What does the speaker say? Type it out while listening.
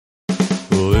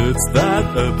It's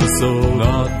that episode,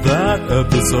 not that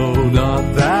episode,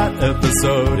 not that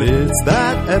episode. It's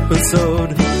that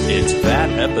episode. It's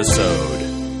that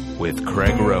episode with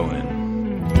Craig Rowan.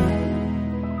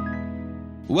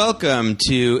 Welcome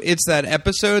to It's That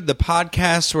Episode, the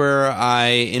podcast where I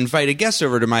invite a guest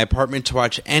over to my apartment to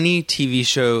watch any TV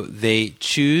show they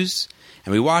choose,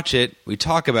 and we watch it, we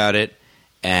talk about it,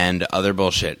 and other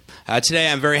bullshit.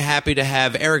 Today I'm very happy to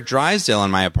have Eric Drysdale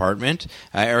in my apartment.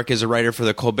 Eric is a writer for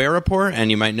the Colbert Report, and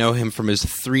you might know him from his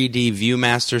 3D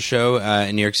Viewmaster show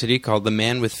in New York City called The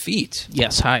Man with Feet.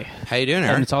 Yes, hi. How you doing,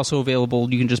 Eric? And it's also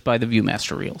available, you can just buy the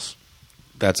Viewmaster reels.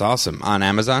 That's awesome. On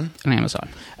Amazon? On Amazon.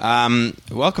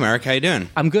 Welcome, Eric. How you doing?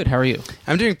 I'm good. How are you?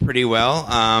 I'm doing pretty well.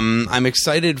 I'm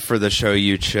excited for the show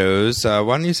you chose. Why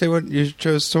don't you say what you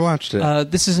chose to watch today?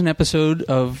 This is an episode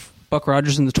of Buck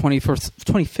Rogers in the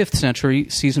 25th Century,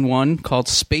 Season 1, called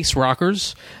Space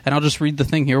Rockers. And I'll just read the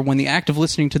thing here. When the act of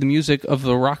listening to the music of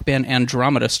the rock band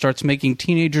Andromeda starts making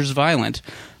teenagers violent,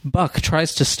 Buck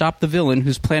tries to stop the villain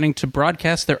who's planning to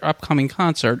broadcast their upcoming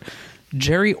concert.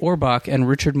 Jerry Orbach and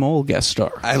Richard Mole guest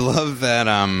star. I love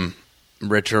that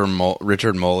Richard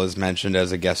Mole is mentioned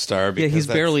as a guest star. Yeah, he's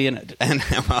barely in it. And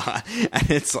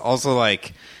it's also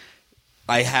like,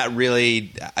 I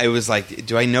was like,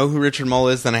 do I know who Richard Mole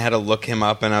is? Then I had to look him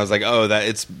up, and I was like, oh,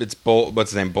 it's Bull.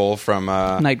 What's his name? Bull from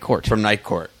Night Court. From Night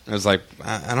Court. I was like,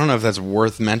 I don't know if that's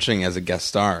worth mentioning as a guest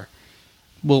star.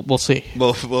 We'll see.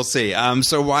 We'll see.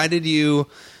 So why did you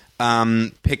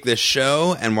pick this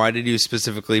show, and why did you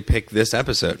specifically pick this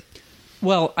episode?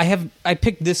 Well, I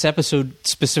picked this episode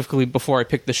specifically before I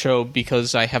picked the show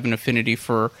because I have an affinity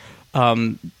for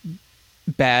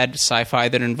bad sci-fi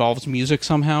that involves music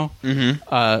somehow.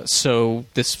 Mm-hmm. So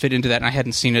this fit into that, and I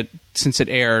hadn't seen it since it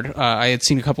aired. I had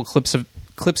seen a couple clips of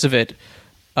it,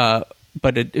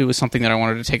 but it was something that I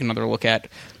wanted to take another look at.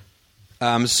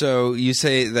 So you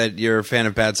say that you're a fan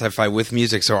of bad sci-fi with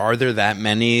music. So are there that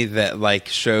many that like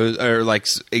shows or like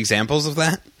examples of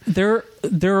that? There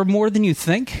are more than you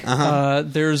think. Uh-huh.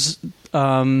 There's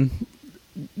not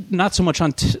so much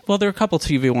on. Well, there are a couple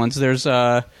TV ones. There's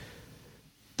The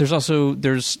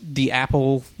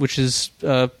Apple, which is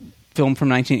a film from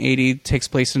 1980, takes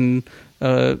place in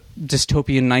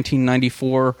dystopian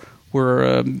 1994, where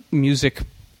a music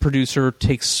producer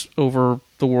takes over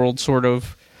the world, sort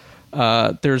of.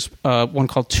 There's one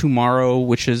called Tomorrow,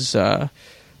 which is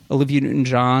Olivia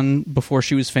Newton-John. Before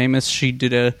she was famous, she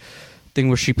did a thing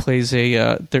where she plays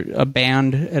a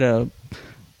band at an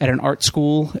art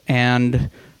school, and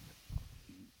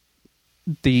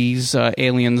these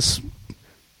aliens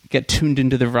get tuned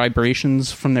into the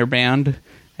vibrations from their band,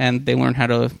 and they learn how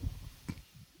to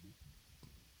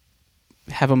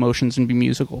have emotions and be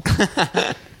musical.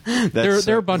 There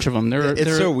are a bunch of them.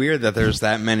 It's so weird that there's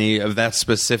that many of that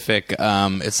specific.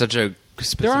 It's such a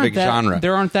specific genre.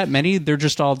 There aren't that many. They're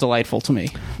just all delightful to me.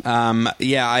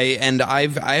 I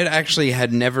actually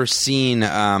had never seen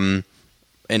an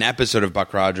episode of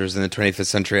Buck Rogers in the 25th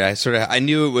Century. I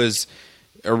knew it was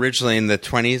originally in the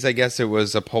 20s. I guess it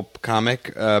was a pulp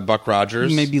comic, Buck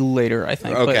Rogers. Maybe later, I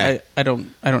think. Okay, but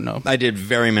I don't know. I did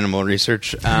very minimal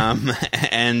research, and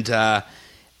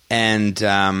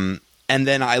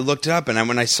then I looked it up, and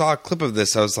when I saw a clip of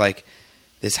this, I was like,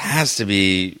 this has to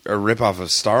be a ripoff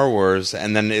of Star Wars.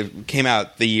 And then it came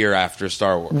out the year after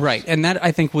Star Wars. Right, and that,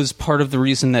 I think, was part of the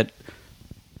reason that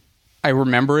I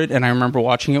remember it, and I remember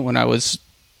watching it when I was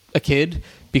a kid,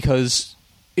 because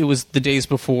it was the days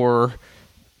before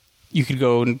you could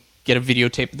go and get a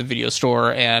videotape at the video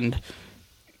store, and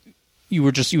you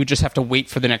would just have to wait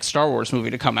for the next Star Wars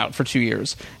movie to come out for 2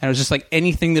 years. And it was just like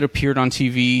anything that appeared on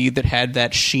TV that had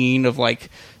that sheen of like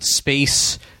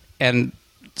space and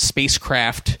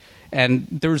spacecraft, and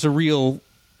there was a real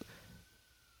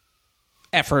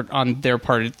effort on their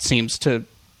part, it seems, to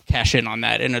cash in on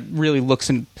that. And it really looks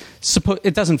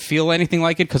it doesn't feel anything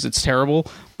like it because it's terrible,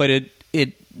 but it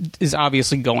is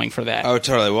obviously going for that. Oh,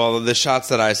 totally. Well, the shots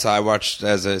that I saw, I watched,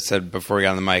 as I said before we got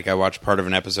on the mic, I watched part of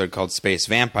an episode called Space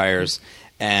Vampires,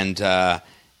 and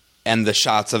the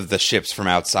shots of the ships from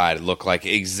outside look like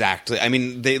exactly, I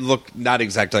mean, they look not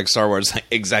exactly like Star Wars,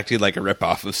 exactly like a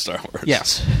ripoff of Star Wars.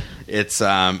 Yes. It's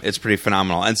pretty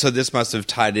phenomenal. And so this must have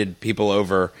tided people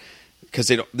over, because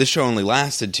this show only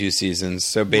lasted 2 seasons,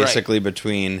 so basically right.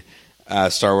 Between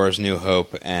Star Wars New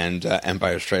Hope and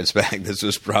Empire Strikes Back, this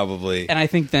was probably... And I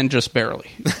think then just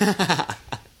barely.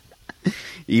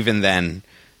 Even then,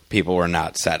 people were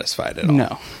not satisfied at all.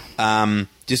 No.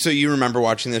 Just so you remember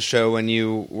watching this show when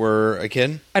you were a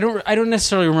kid? I don't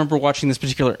necessarily remember watching this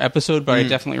particular episode, but I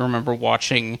definitely remember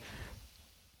watching...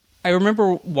 I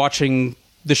remember watching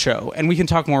the show, and we can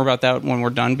talk more about that when we're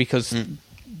done, because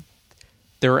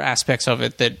there are aspects of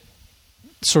it that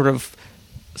sort of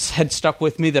had stuck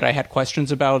with me that I had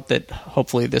questions about that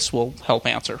hopefully this will help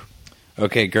answer.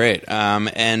 Okay, great.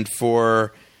 And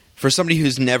for somebody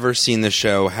who's never seen the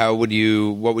show, what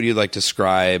would you like to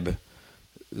describe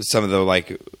some of the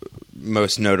like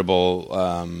most notable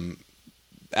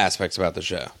aspects about the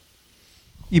show?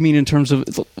 You mean in terms of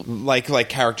like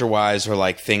character-wise, or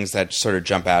like things that sort of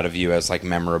jump out of you as like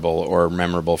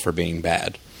memorable for being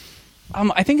bad?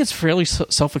 I think it's fairly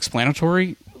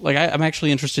self-explanatory. Like I'm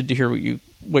actually interested to hear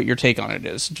what your take on it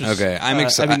is. Okay, I'm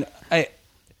excited.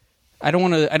 I don't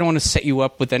want to set you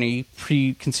up with any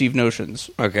preconceived notions.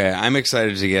 Okay, I'm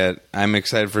excited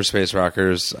for Space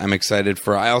Rockers.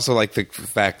 I also like the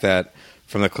fact that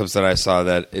from the clips that I saw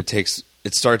that it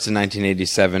starts in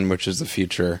 1987, which is the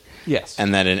future. Yes.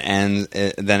 And then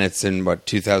then it's in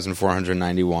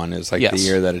 2491 is like yes. the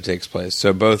year that it takes place.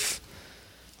 So both,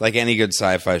 like any good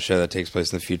sci-fi show that takes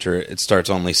place in the future, it starts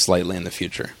only slightly in the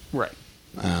future. Right.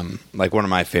 Like one of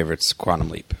my favorites, Quantum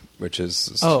Leap, which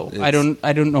is I don't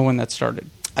know when that started.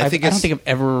 I don't it's think I've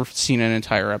ever seen an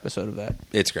entire episode of that.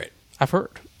 It's great. I've heard.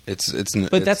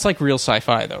 But that's like real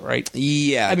sci-fi though, right?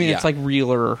 Yeah. I mean, it's like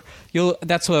realer.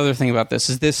 That's the other thing about this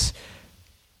is this.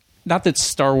 Not that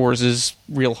Star Wars is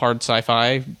real hard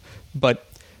sci-fi, but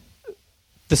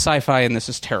the sci-fi in this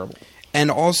is terrible. And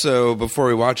also, before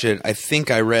we watch it, I think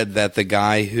I read that the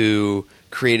guy who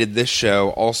created this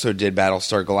show also did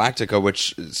Battlestar Galactica,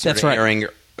 which started airing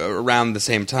around the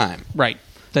same time. Right.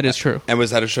 That is true. And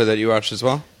was that a show that you watched as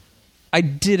well? I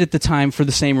did at the time for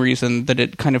the same reason that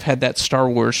it kind of had that Star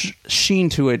Wars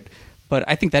sheen to it, but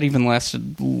I think that even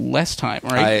lasted less time,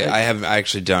 right? I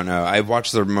actually don't know. I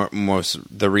watched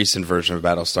the recent version of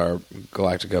Battlestar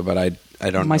Galactica, but I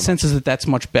don't know. My sense is that that's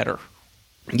much better.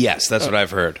 Yes, that's what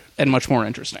I've heard. And much more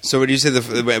interesting. So would you say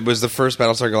was the first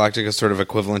Battlestar Galactica sort of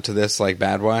equivalent to this, like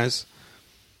bad-wise?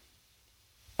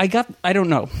 I don't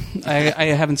know. I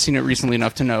haven't seen it recently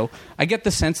enough to know. I get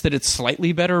the sense that it's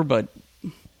slightly better, but...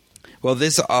 Well,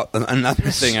 this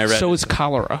another thing I read... So is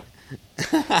Cholera.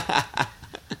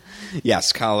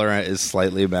 Yes, Cholera is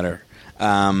slightly better.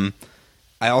 I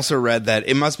also read that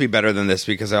it must be better than this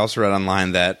because I also read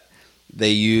online that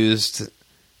they used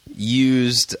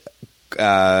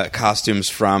costumes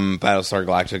from Battlestar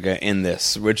Galactica in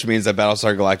this, which means that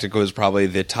Battlestar Galactica was probably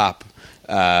the top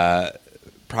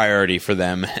priority for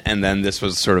them, and then this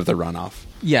was sort of the runoff.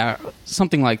 Yeah,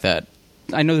 something like that.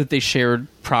 I know that they shared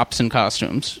props and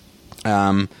costumes.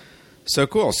 So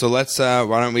cool. So let's. Why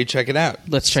don't we check it out?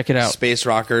 Let's check it out. Space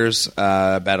Rockers,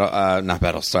 not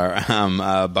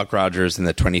Battlestar. Buck Rogers in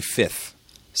the 25th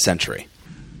century.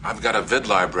 I've got a vid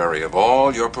library of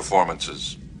all your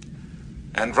performances.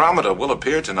 Andromeda will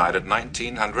appear tonight at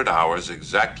 1900 hours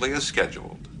exactly as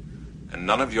scheduled. And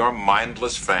none of your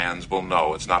mindless fans will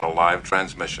know it's not a live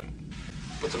transmission.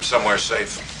 Put them somewhere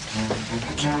safe.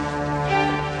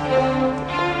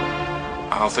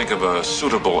 I'll think of a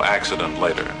suitable accident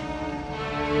later.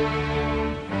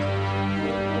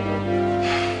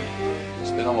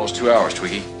 It's been almost 2 hours,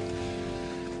 Twiggy.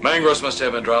 Mangros must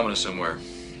have Andromeda somewhere.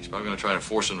 He's probably going to try to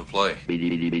force him to play.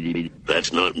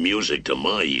 That's not music to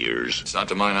my ears. It's not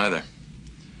to mine either.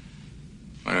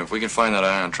 I mean, if we can find that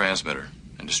ion transmitter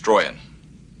and destroy it,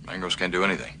 Mangros can't do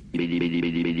anything.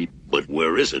 But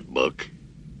where is it, Buck?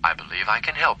 I believe I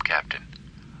can help, Captain.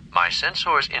 My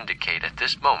sensors indicate at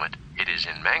this moment it is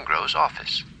in Mangros'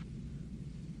 office.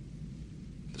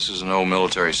 This is an old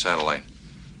military satellite.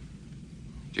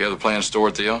 Do you have the plan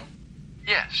stored, Theo?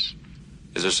 Yes.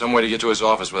 Is there some way to get to his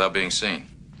office without being seen?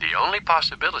 The only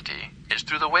possibility is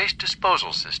through the waste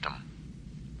disposal system.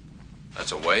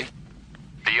 That's a way?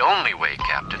 The only way,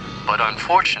 Captain. But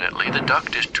unfortunately, the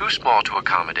duct is too small to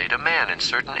accommodate a man in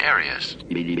certain areas.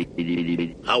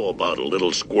 How about a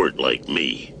little squirt like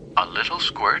me? A little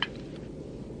squirt?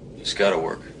 It's gotta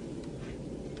work.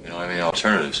 We don't have any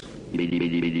alternatives.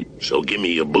 So give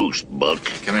me a boost, Buck.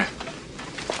 Come here.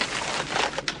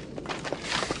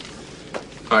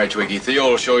 All right, Twiggy. Theo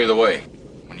will show you the way.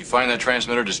 When you find that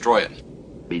transmitter, destroy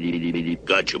it.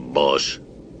 Gotcha, boss.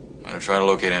 I'm gonna try to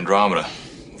locate Andromeda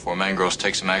before Mangros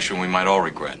takes some action we might all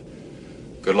regret.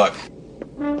 Good luck.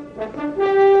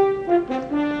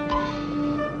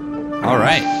 All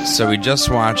right, so we just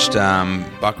watched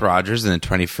Buck Rogers in the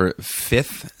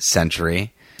 25th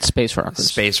century.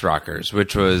 Space Rockers,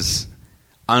 which was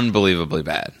unbelievably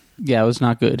bad. Yeah, it was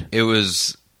not good. It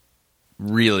was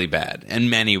really bad in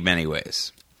many, many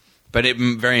ways. But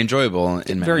very enjoyable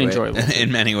in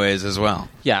many ways as well.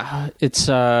 Yeah, it's...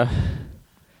 I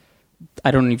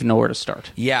don't even know where to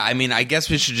start. Yeah, I mean, I guess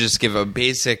we should just give a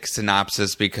basic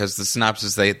synopsis because the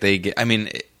synopsis they get... I mean...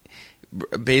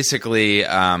 basically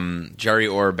Jerry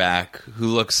Orbach, who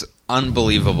looks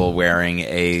unbelievable wearing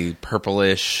a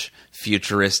purplish,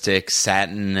 futuristic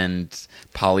satin and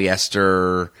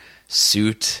polyester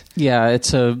suit. Yeah,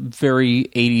 it's a very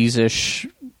 80s-ish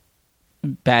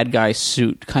bad guy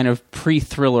suit, kind of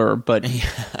pre-Thriller, but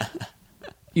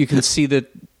you can see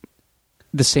that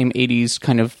the same 80s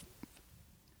kind of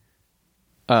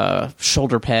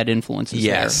shoulder pad influences.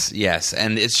 Yes,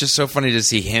 and it's just so funny to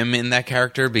see him in that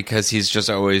character because he's just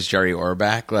always Jerry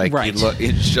Orbach. Like, right.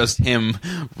 It's just him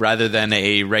rather than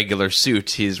a regular suit.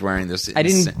 He's wearing this. I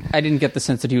didn't get the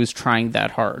sense that he was trying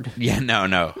that hard. Yeah,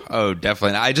 no. Oh,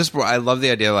 definitely. I love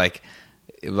the idea, like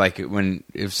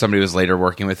if somebody was later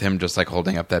working with him, just like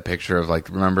holding up that picture of like,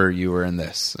 remember you were in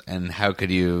this, and how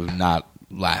could you not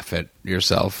laugh at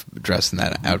yourself dressed in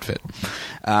that outfit?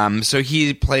 So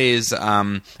he plays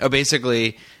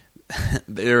basically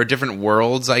there are different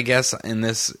worlds, I guess, in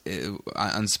this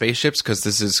on spaceships, because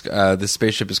this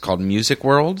spaceship is called Music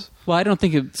World. Well, I don't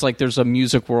think it's like there's a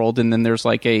music world and then there's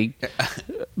like a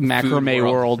macrame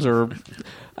world, or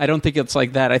I don't think it's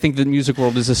like that. I think the music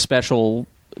world is a special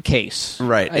case.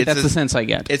 Right. That's the sense I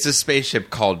get. It's a spaceship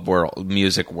called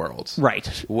Music World. Right.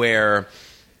 Where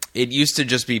it used to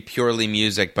just be purely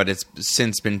music, but it's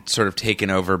since been sort of taken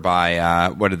over by,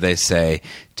 what did they say?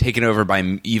 Taken over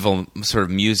by evil sort of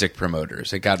music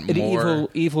promoters. It got more...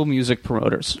 Evil music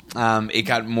promoters. It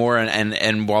got more,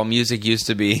 and while music used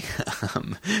to be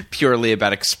purely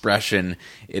about expression,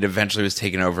 it eventually was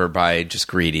taken over by just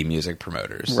greedy music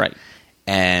promoters. Right.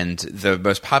 And the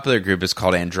most popular group is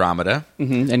called Andromeda.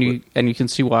 Mm-hmm. And you can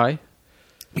see why.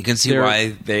 You can see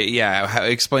why they... Yeah, how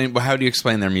do you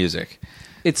explain their music?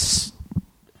 It's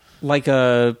like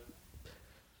a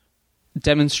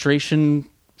demonstration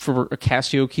for a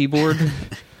Casio keyboard.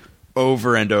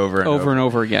 over and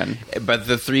over again. But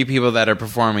the three people that are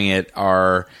performing it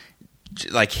are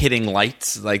like hitting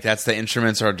lights. Like that's the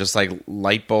instruments are just like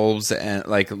light bulbs and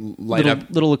like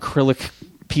little acrylic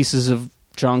pieces of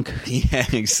junk. Yeah,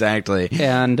 exactly.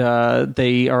 And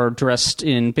they are dressed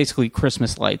in basically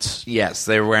Christmas lights. Yes,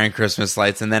 they're wearing Christmas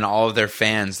lights, and then all of their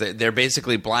fans, they're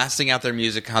basically blasting out their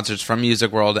music concerts from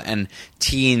Music World, and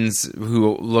teens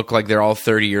who look like they're all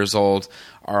 30 years old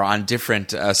are on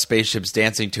different spaceships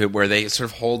dancing to it, where they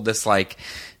sort of hold this like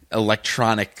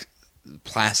electronic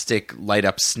plastic light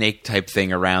up snake type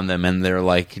thing around them, and they're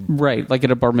like... Right, like at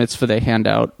a bar mitzvah they hand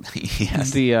out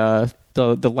yes.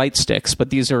 the light sticks, but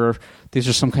these are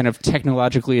some kind of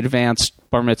technologically advanced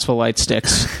bar mitzvah light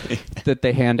sticks that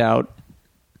they hand out,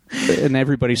 and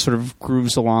everybody sort of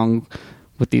grooves along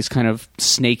with these kind of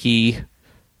snaky,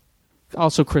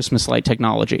 also Christmas light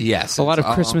technology. Yes, a lot of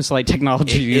Christmas light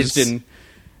technology used in.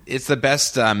 It's the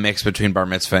best mix between bar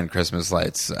mitzvah and Christmas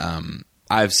lights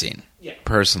I've seen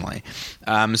personally.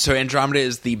 So Andromeda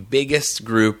is the biggest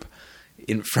group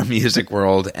from Music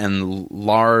World, and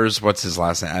Lars, what's his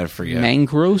last name? I forget.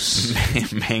 Mangros,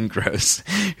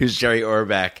 who's Jerry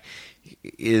Orbach,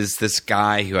 is this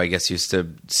guy who I guess used to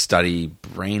study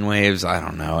brainwaves. I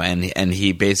don't know, and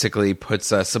he basically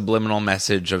puts a subliminal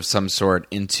message of some sort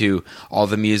into all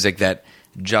the music that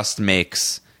just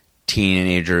makes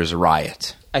teenagers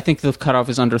riot. I think the cutoff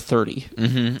is under 30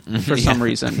 for some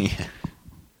reason. Yeah.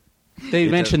 They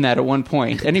mentioned that at one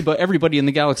point. Everybody in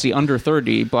the galaxy under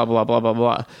 30, blah, blah, blah, blah,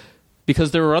 blah.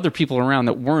 Because there were other people around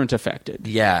that weren't affected.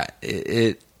 Yeah.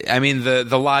 I mean,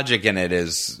 the logic in it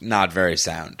is not very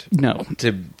sound. No.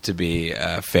 To be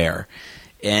fair.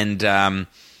 And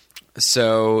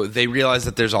so they realize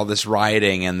that there's all this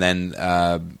rioting, and then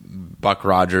Buck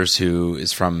Rogers, who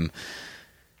is from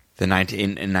the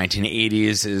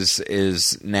 1980s,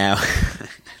 is now...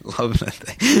 love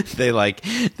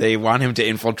that they want him to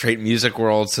infiltrate Music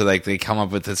World, so like they come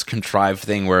up with this contrived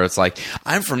thing where it's like,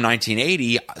 I'm from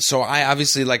 1980, so I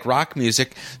obviously like rock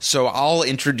music, so I'll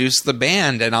introduce the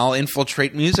band and I'll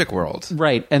infiltrate Music World.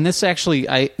 Right, and this actually,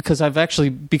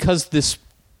 because this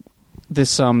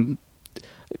kind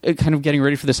of getting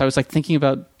ready for this, I was like thinking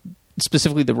about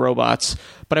specifically the robots,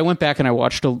 but I went back and I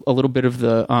watched a little bit of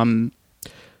the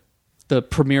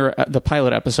premiere, the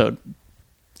pilot episode.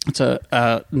 It's a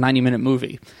 90-minute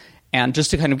movie, and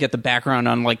just to kind of get the background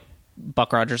on like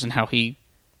Buck Rogers and how he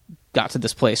got to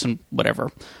this place and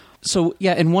whatever. So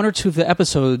yeah, in one or two of the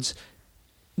episodes,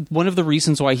 one of the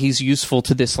reasons why he's useful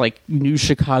to this like New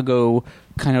Chicago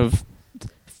kind of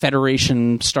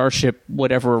Federation Starship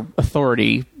whatever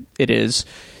authority it is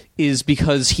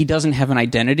because he doesn't have an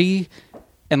identity.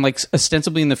 And like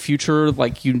ostensibly in the future,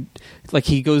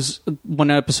 he goes,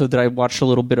 one episode that I watched a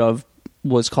little bit of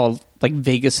was called like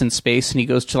Vegas in Space, and he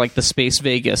goes to like the Space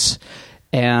Vegas,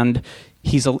 and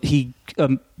he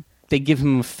they give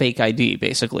him a fake ID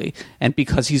basically, and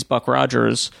because he's Buck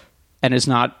Rogers and is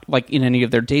not like in any of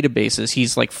their databases,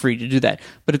 he's like free to do that.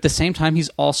 But at the same time, he's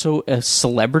also a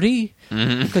celebrity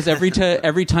because every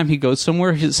time he goes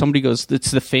somewhere, somebody goes, "It's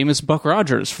the famous Buck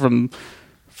Rogers from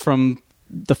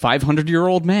the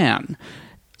 500-year-old man."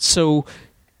 So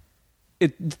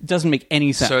it doesn't make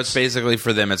any sense. So it's basically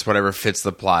for them, it's whatever fits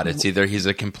the plot. It's either he's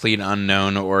a complete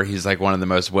unknown or he's like one of the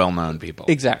most well-known people.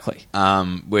 Exactly.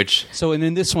 So and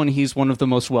in this one, he's one of the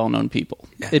most well-known people.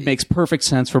 It makes perfect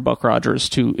sense for Buck Rogers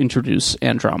to introduce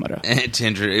Andromeda.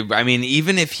 I mean,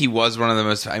 even if he was one of the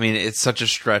most, I mean, it's such a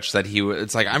stretch that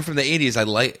it's like, I'm from the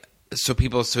 80s. So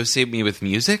people associate me with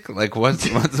music? Like, what's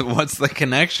the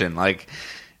connection? Like,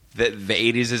 the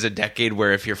 80s is a decade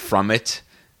where if you're from it,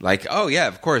 like, oh yeah,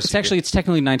 of course. It's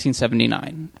technically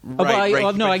 1979.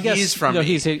 Right. No, I guess he's from. No,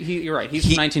 you're right. He's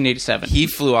from 1987. He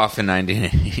flew off in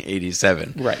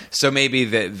 1987. Right. So maybe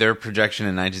their projection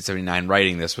in 1979,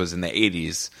 writing this, was in the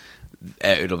 80s.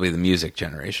 It'll be the music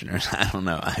generation, or I don't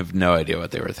know. I have no idea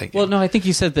what they were thinking. Well, no, I think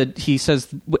he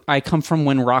says I come from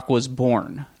when rock was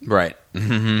born. Right.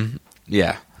 Mm-hmm.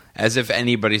 Yeah. As if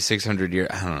anybody 600 years...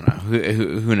 I don't know.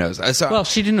 Who knows? Well,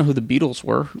 she didn't know who the Beatles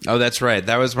were. Oh, that's right.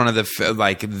 That was one of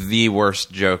the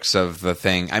worst jokes of the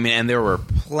thing. I mean, and there were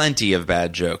plenty of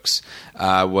bad jokes.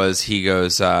 He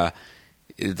goes... they're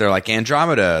like,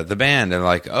 Andromeda, the band. And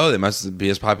like, oh, they must be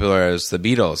as popular as the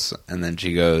Beatles. And then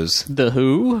she goes... The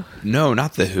Who? No,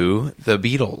 not the Who. The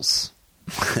Beatles.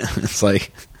 It's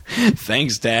like,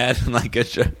 thanks, Dad. Like, good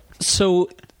joke. So...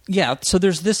 Yeah, so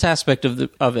there's this aspect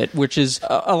of it, which is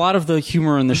a lot of the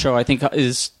humor in the show, I think,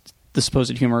 is the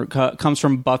supposed humor, comes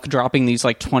from Buck dropping these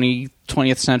like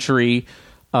 20th century,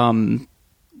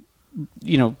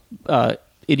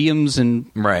 idioms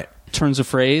and turns of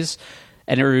phrase.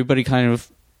 And everybody kind of,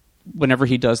 whenever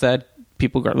he does that,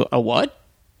 people go, a what?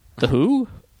 The Who?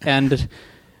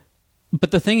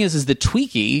 But the thing is that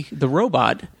Tweaky, the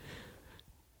robot,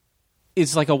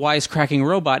 is like a wisecracking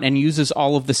robot and uses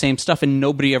all of the same stuff, and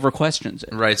nobody ever questions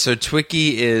it. Right. So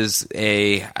Twicky is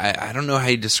I don't know how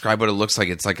you describe what it looks like.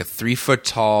 It's like a 3-foot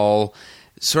tall.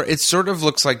 It sort of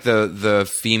looks like the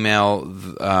female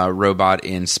robot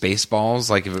in Spaceballs,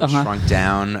 like if it was shrunk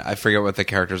down. I forget what the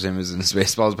character's name is in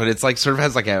Spaceballs, but it's like sort of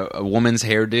has like a woman's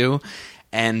hairdo,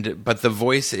 but the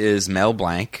voice is Mel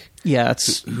Blanc. Yeah,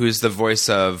 who's the voice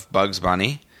of Bugs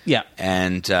Bunny. Yeah,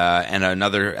 and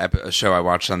another show I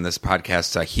watched on this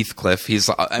podcast, Heathcliff.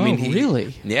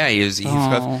 Really? Yeah, he's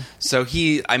Heathcliff. So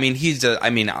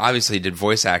obviously did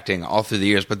voice acting all through the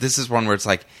years, but this is one where it's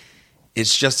like,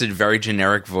 it's just a very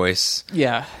generic voice.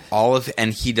 Yeah,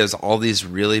 and he does all these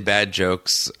really bad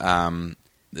jokes.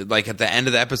 Like at the end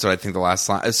of the episode, I think the last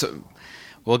line. So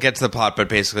we'll get to the plot, but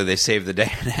basically they save the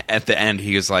day. At the end,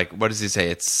 he was like, "What does he say?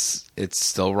 It's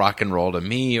still rock and roll to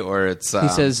me," or it's he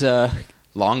says.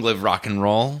 Long live rock and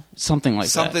roll. Something like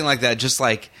that. Just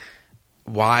like,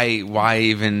 why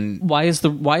even? What is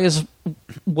the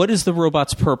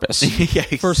robot's purpose? Yeah,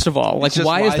 first of all, like,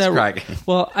 why is that?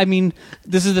 Well, I mean,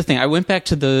 this is the thing. I went back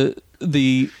to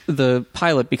the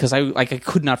pilot because I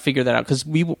could not figure that out, because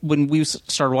when we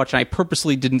started watching, I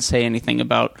purposely didn't say anything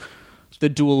about the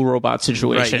dual robot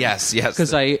situation. Right, yes.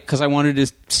 Because I wanted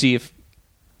to see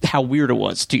how weird it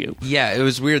was to you. Yeah, it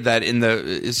was weird that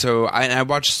I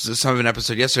watched some of an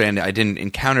episode yesterday and I didn't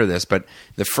encounter this, but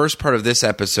the first part of this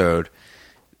episode,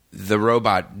 the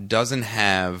robot doesn't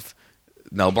have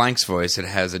Mel Blanc's voice. It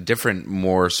has a different,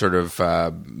 more sort of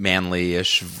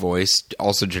manly-ish voice,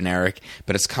 also generic,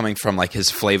 but it's coming from like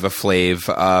his Flava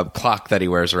Flav clock that he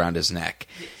wears around his neck.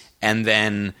 And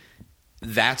then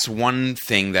that's one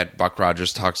thing that Buck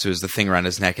Rogers talks to, is the thing around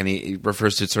his neck, and he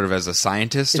refers to it sort of as a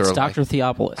scientist. It's Dr.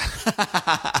 Theopolis.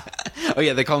 Oh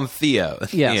yeah, they call him Theo.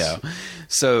 Yes. Theo.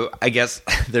 So I guess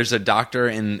there's a doctor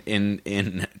in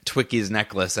Twicky's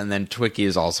necklace, and then Twicky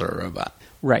is also a robot.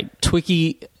 Right.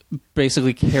 Twicky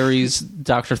basically carries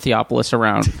Dr. Theopolis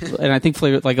around, and I think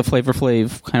like a Flavor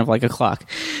Flav, kind of like a clock.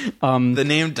 The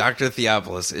name Dr.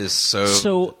 Theopolis is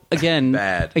so again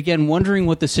bad. Again, wondering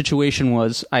what the situation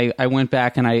was, I went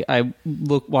back and I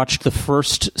watched the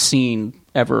first scene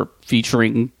ever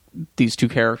featuring these two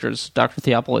characters, Dr.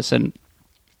 Theopolis and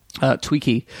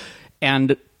Tweaky,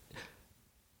 and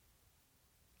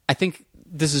I think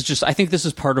this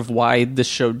is part of why this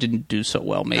show didn't do so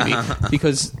well, maybe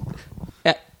because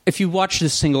if you watch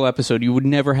this single episode, you would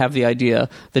never have the idea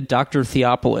that Dr.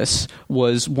 Theopolis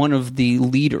was one of the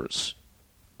leaders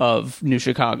of New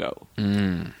Chicago.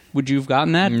 Mm. Would you have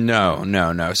gotten that? No.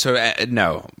 So,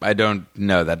 no, I don't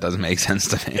know. That doesn't make sense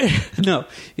to me. No.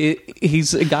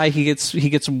 He's a guy, he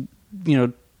gets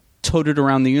toted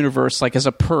around the universe like as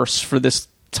a purse for this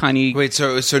tiny. Wait,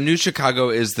 so New Chicago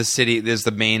is the city, is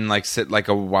the main, like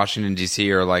a Washington,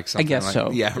 D.C. or like something? I guess like,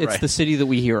 so. Yeah, it's the city that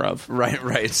we hear of.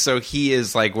 Right. So he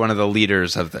is like one of the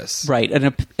leaders of this. Right,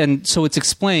 and so it's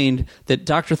explained that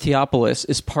Dr. Theopolis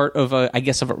is part of a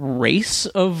race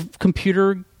of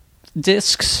computer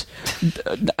discs.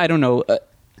 I don't know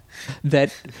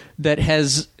that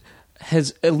has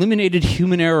eliminated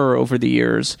human error over the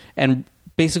years, and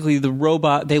basically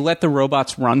they let the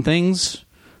robots run things.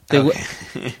 And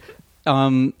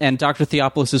Dr.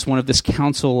 Theopolis is one of this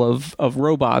council of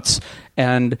robots,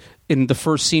 and in the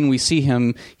first scene we see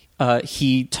him,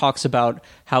 he talks about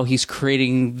how he's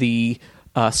creating the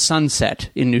sunset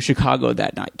in New Chicago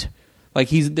that night. Like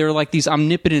they're like these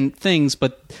omnipotent things,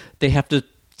 but they have to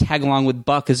tag along with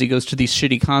Buck as he goes to these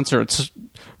shitty concerts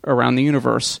around the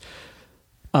universe.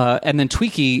 And then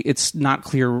Tweaky, it's not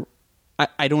clear.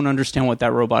 I don't understand what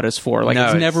that robot is for. Like,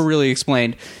 it's never really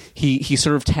explained. He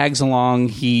sort of tags along.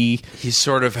 He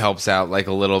sort of helps out like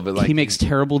a little bit. Like he makes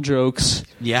terrible jokes.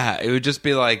 Yeah, it would just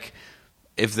be like,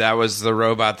 if that was the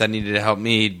robot that needed to help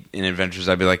me in Adventures,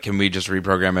 I'd be like, can we just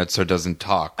reprogram it so it doesn't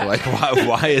talk? Like,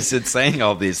 why is it saying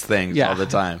all these things all the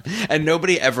time? And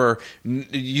nobody ever,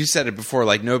 you said it before,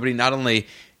 like nobody not only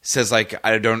says like,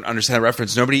 I don't understand the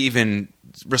reference, nobody even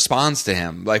responds to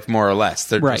him, like more or less.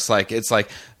 They're just like, it's like,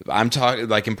 I'm talking,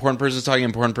 like important person's talking,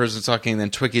 and then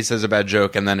Twiki says a bad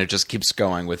joke, and then it just keeps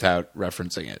going without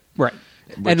referencing it. Right.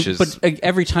 But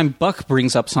every time Buck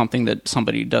brings up something that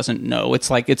somebody doesn't know, it's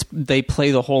like they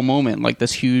play the whole moment like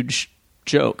this huge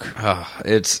joke.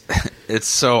 It's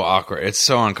so awkward. It's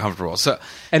so uncomfortable. So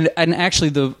and actually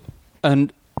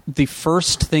the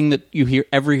first thing that you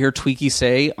ever hear Tweaky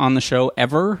say on the show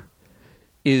ever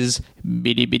is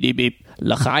 "bidi bidi beep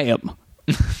l'chaim."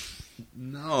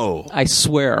 No, I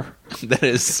swear that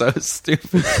is so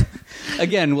stupid.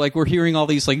 Again, like we're hearing all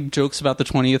these like jokes about the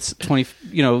 20th,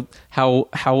 you know,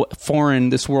 how foreign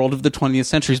this world of the 20th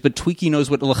century is, but Tweaky knows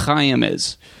what l'chaim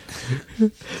is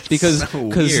because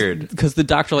the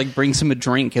doctor like brings him a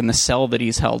drink in the cell that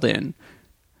he's held in,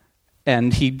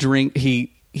 and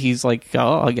he's like,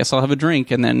 oh, I guess I'll have a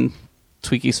drink, and then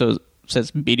Tweaky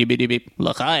says "bidi bidi beep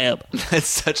l'chaim." That's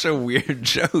such a weird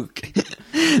joke.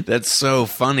 That's so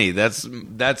funny. That's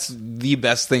the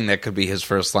best thing that could be his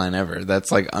first line ever.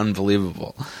 That's like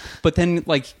unbelievable. But then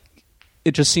like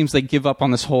it just seems they give up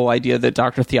on this whole idea that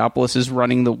Dr. Theopolis is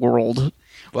running the world.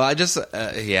 Well, I just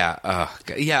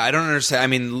I don't understand. I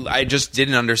mean, I just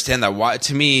didn't understand that. Why,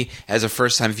 to me, as a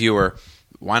first-time viewer,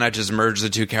 why not just merge the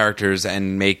two characters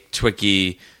and make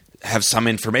Twiki have some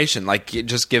information? Like,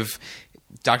 just give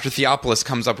Dr. Theopolis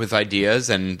comes up with ideas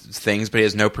and things, but he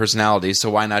has no personality. So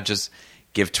why not just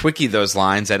give Twiki those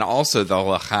lines and also the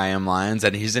l'chaim lines,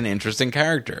 and he's an interesting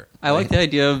character. I like the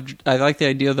idea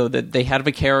though that they have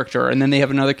a character and then they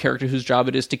have another character whose job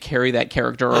it is to carry that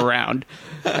character around.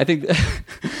 I think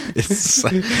it's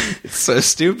so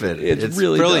stupid. It's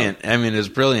really brilliant. Dumb. I mean, it's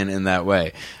brilliant in that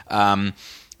way.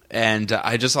 And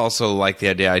I just also like the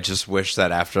idea. I just wish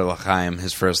that after l'chaim,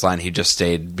 his first line, he just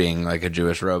stayed being like a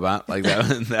Jewish robot. Like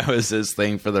that was his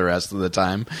thing for the rest of the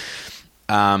time.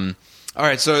 All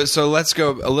right, so let's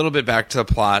go a little bit back to the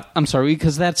plot. I'm sorry,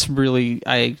 because that's really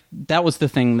that was the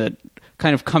thing that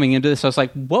kind of coming into this, I was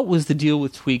like, what was the deal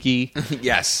with Tweaky?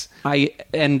 Yes.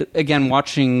 And again,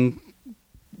 watching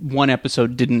one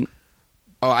episode didn't.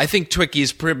 Oh, I think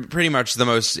Twiki's pretty much the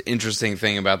most interesting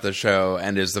thing about the show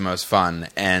and is the most fun.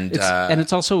 And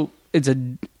it's also a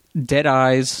dead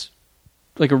eyes,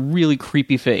 like a really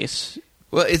creepy face.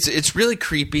 Well, it's really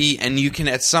creepy, and you can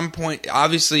at some point,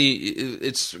 obviously,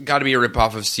 it's got to be a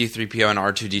ripoff of C-3PO and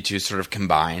R2-D2 sort of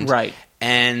combined, right?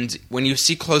 And when you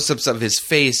see close-ups of his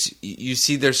face, you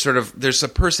see there's a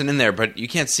person in there, but you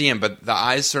can't see him. But the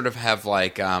eyes sort of have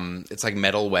like it's like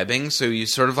metal webbing, so you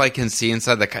sort of like can see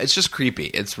inside the. It's just creepy.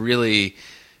 It's really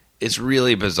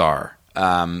bizarre.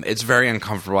 It's very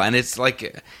uncomfortable, and it's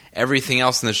like everything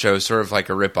else in the show is sort of like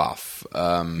a ripoff.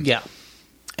 Yeah,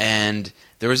 and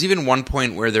there was even one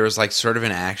point where there was like sort of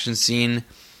an action scene,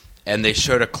 and they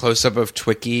showed a close-up of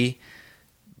Twiki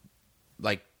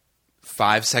like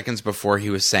 5 seconds before he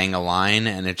was saying a line,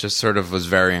 and it just sort of was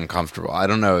very uncomfortable. I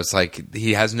don't know. It's like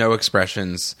he has no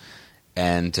expressions,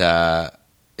 and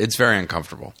it's very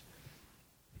uncomfortable.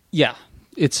 Yeah,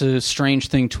 it's a strange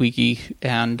thing, Tweaky,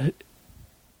 and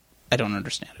I don't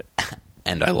understand it.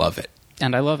 And I love it.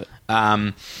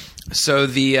 So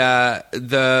the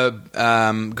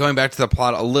going back to the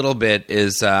plot a little bit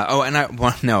is I'm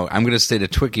going to stay to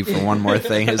Twiki for one more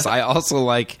thing. Is I also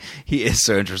like, he is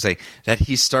so interesting that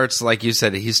he starts, like you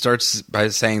said, by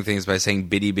saying things by saying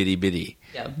 "biddy biddy biddy."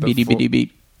 Yeah, biddy biddy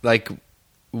beat. Like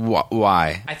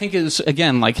Why? I think it's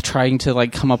again like trying to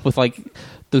like come up with like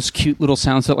those cute little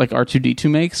sounds that like R2-D2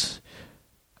 makes,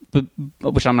 but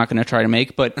which I'm not going to try to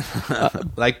make. But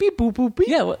like beep boop boop beep.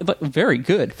 Yeah, very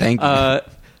good. Thank you.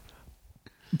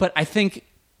 But I think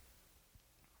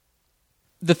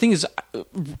the thing is,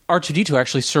 R2-D2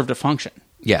 actually served a function.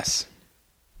 Yes.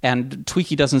 And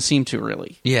Tweaky doesn't seem to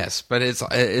really. Yes, but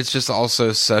it's just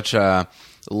also such a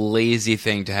lazy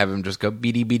thing to have him just go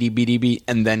beady beady beady beat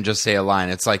and then just say a line.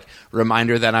 It's like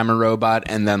reminder that I'm a robot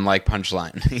and then like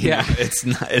punchline. Yeah, it's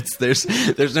not. It's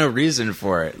there's no reason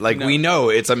for it. Like we know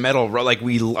it's a metal. Like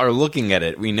we are looking at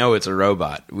it. We know it's a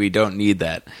robot. We don't need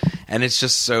that. And it's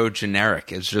just so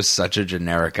generic. It's just such a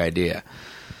generic idea.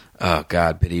 Oh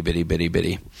God, bitty bitty bitty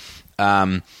bitty.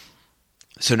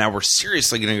 So now we're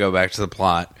seriously going to go back to the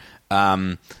plot.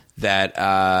 That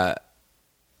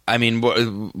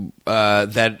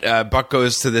Buck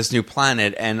goes to this new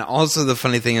planet, and also the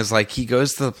funny thing is, like, he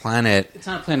goes to the planet. It's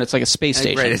not a planet; it's like a space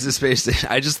station. Right, it's a space station.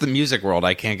 The music world.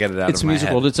 I can't get it out it's of my music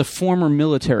head. world. It's a former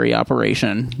military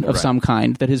operation of some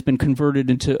kind that has been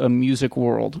converted into a music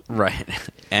world. Right,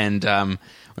 and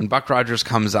when Buck Rogers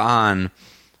comes on,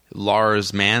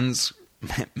 Lars Mangros,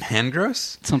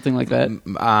 something like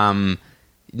that,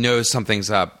 knows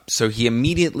something's up, so he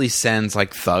immediately sends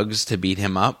like thugs to beat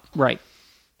him up. Right.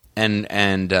 And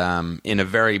in a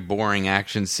very boring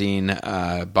action scene,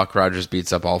 Buck Rogers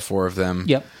beats up all four of them.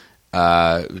 Yep.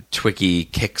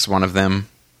 Twicky kicks one of them.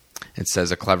 It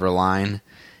says a clever line.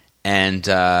 And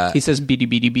he says beady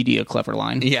beady beady, a clever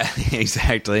line. Yeah,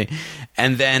 exactly.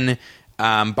 And then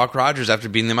Buck Rogers, after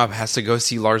beating them up, has to go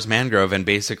see Lars Mangrove, and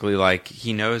basically, like,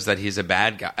 he knows that he's a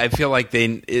bad guy. I feel like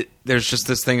there's just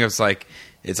this thing of like,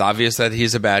 it's obvious that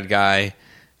he's a bad guy.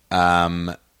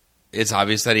 It's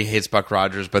obvious that he hates Buck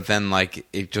Rogers, but then like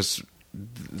they just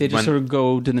sort of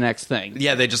go to the next thing.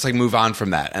 Yeah, they just like move on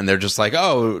from that, and they're just like,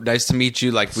 "Oh, nice to meet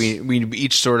you." Like we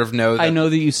each sort of know. I know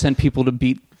that you sent people to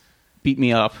beat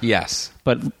me up. Yes,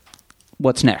 but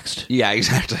what's next? Yeah,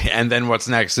 exactly. And then what's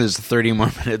next is 30 more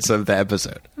minutes of the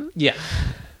episode. Yeah.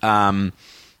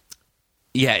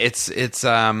 Yeah, it's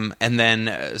and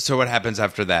then so what happens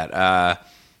after that?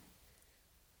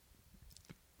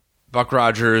 Buck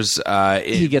Rogers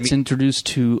he gets introduced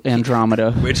to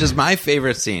Andromeda, which is my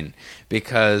favorite scene,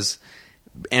 because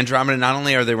Andromeda, not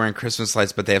only are they wearing Christmas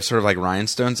lights, but they have sort of like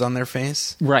rhinestones on their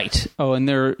face. Right. Oh, and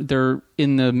they're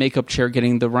in the makeup chair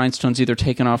getting the rhinestones either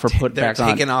taken off or put back on.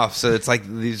 They're taken off, so it's like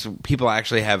these people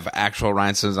actually have actual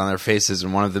rhinestones on their faces,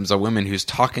 and one of them's a woman who's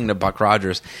talking to Buck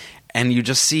Rogers, and you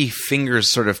just see fingers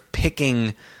sort of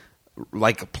picking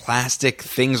like plastic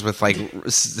things with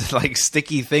like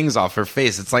sticky things off her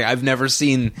face. It's like I've never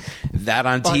seen that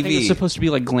on TV. I think it's supposed to be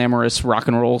like glamorous rock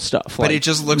and roll stuff, but it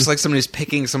just looks like somebody's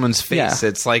picking someone's face. Yeah.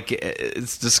 It's like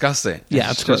it's disgusting.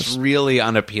 Yeah, it's just really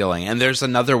unappealing. And there's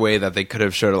another way that they could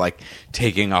have showed like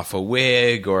taking off a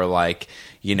wig, or like,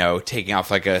 you know, taking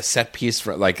off like a set piece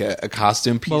for like a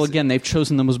costume piece. Well, again, they've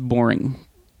chosen the most boring.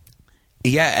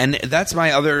 Yeah, and that's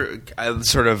my other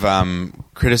sort of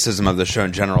criticism of the show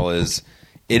in general is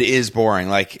it is boring.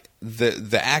 Like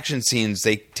the action scenes,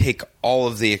 they take all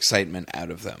of the excitement out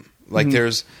of them. Like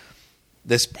there's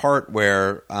this part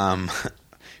where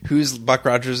who's Buck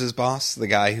Rogers' boss? The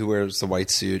guy who wears the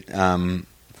white suit.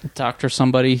 Doctor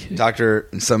somebody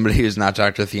who's not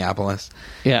Dr. Theopolis.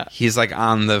 Yeah. He's like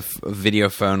on the video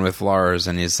phone with Lars,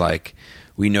 and he's like,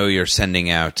 we know you're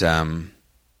sending out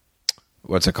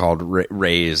what's it called?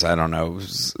 Rays. I don't know.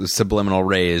 Subliminal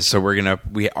rays. So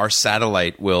our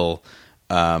satellite will,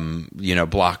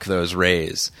 block those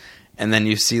rays. And then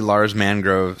you see Lars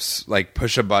Mangroves like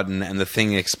push a button and the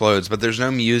thing explodes, but there's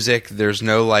no music. There's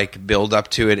no like build up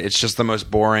to it. It's just the most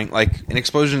boring. Like an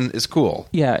explosion is cool.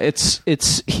 Yeah.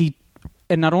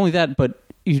 And not only that, but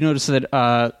you notice that,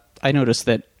 I noticed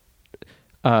that,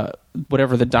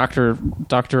 whatever the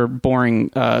Dr. Boring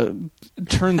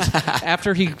turns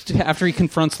after he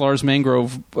confronts Lars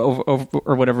Mangrove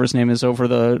or whatever his name is over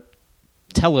the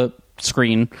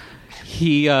telescreen,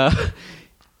 he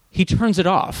turns it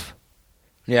off.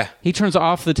 Yeah, he turns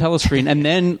off the telescreen, and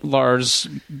then Lars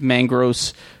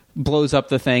Mangrove blows up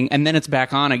the thing, and then it's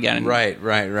back on again.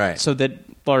 Right. So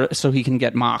he can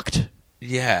get mocked.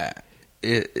 Yeah,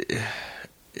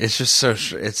 it's just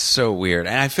so weird,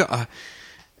 and I feel.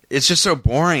 It's just so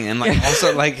boring, and like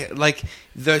also like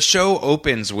the show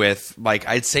opens with like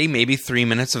I'd say maybe 3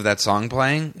 minutes of that song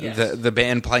playing, yes. the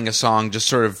band playing a song, just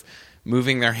sort of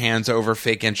moving their hands over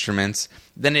fake instruments.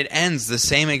 Then it ends the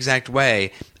same exact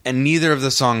way, and neither of the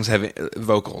songs have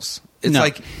vocals. It's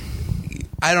like,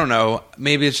 I don't know,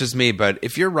 maybe it's just me, but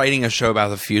if you're writing a show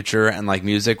about the future and like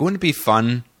music, wouldn't it be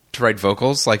fun to write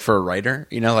vocals, like for a writer?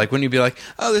 You know, like wouldn't you be like,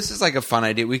 oh, this is like a fun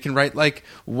idea. We can write like,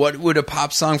 what would a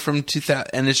pop song from 2000?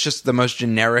 And it's just the most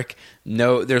generic.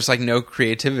 No, there's like no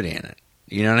creativity in it.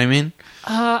 You know what I mean?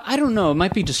 I don't know. It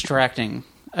might be distracting.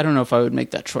 I don't know if I would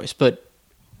make that choice, but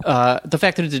the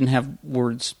fact that it didn't have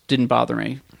words didn't bother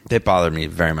me. It bothered me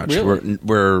very much. Really?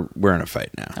 We're in a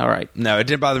fight now. All right. No, it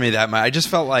didn't bother me that much. I just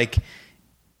felt like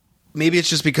maybe it's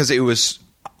just because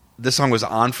the song was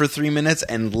on for 3 minutes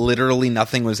and literally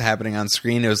nothing was happening on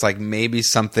screen. It was like maybe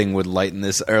something would lighten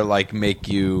this or like make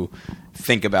you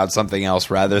think about something else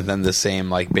rather than the same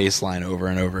like bass line over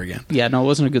and over again. Yeah, no, it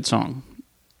wasn't a good song.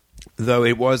 Though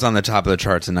it was on the top of the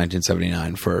charts in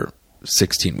 1979 for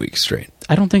 16 weeks straight.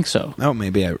 I don't think so. Oh,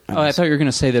 maybe I thought you were going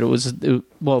to say that it was.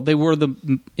 Well, they were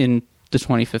in the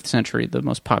 25th century the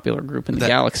most popular group in the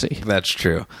galaxy. That's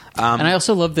true. And I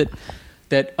also love that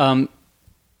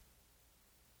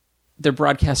they're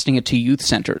broadcasting it to youth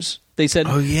centers. They said,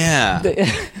 "Oh yeah,"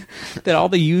 that all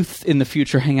the youth in the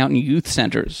future hang out in youth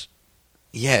centers.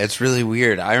 Yeah, it's really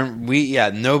weird.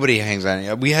 Nobody hangs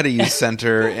out. We had a youth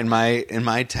center in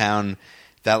my town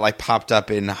that like popped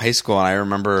up in high school, and I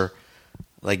remember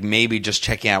like maybe just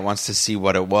checking out once to see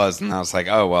what it was, and I was like,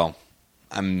 oh well,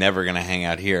 I'm never gonna hang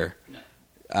out here.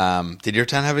 Did your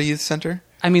town have a youth center?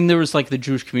 I mean, there was like the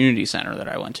Jewish Community Center that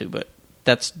I went to, but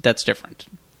that's different.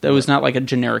 That was not like a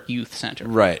generic youth center.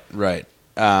 Right.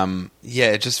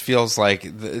 It just feels like,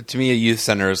 to me, a youth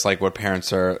center is like what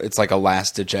parents are. It's like a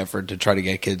last-ditch effort to try to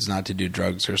get kids not to do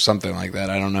drugs or something like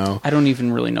that. I don't know. I don't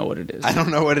even really know what it is. I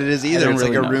don't know what it is either. It's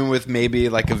really like a room with maybe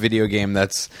like a video game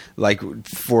that's like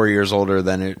 4 years older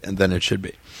than it should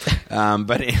be.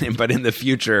 But in the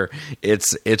future,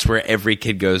 it's where every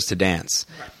kid goes to dance.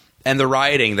 And the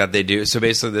rioting that they do, so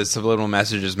basically the subliminal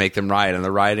messages make them riot, and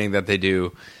the rioting that they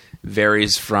do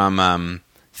varies from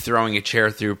throwing a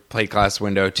chair through plate glass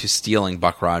window to stealing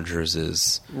Buck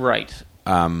Rogers'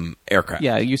 aircraft.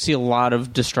 Yeah, you see a lot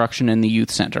of destruction in the youth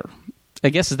center. I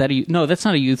guess no, that's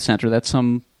not a youth center. That's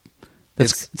some.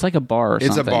 It's like a bar. Or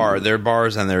something. A bar. There are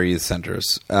bars and there are youth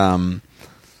centers. And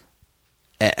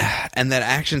that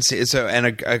action scene. So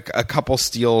a couple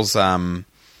steals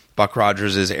Buck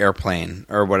Rogers' airplane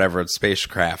or whatever, it's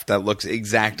spacecraft that looks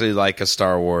exactly like a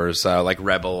Star Wars like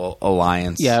Rebel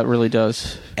Alliance. Yeah, it really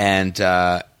does. And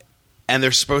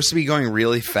they're supposed to be going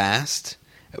really fast,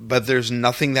 but there's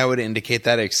nothing that would indicate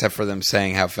that except for them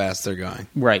saying how fast they're going.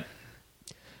 Right.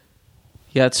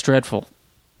 Yeah, it's dreadful.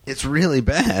 It's really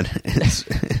bad. It's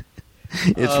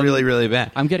really, really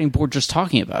bad. I'm getting bored just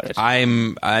talking about it.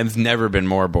 I've never been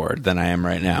more bored than I am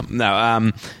right now.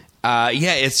 No,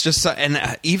 it's just,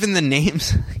 and even the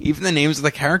names of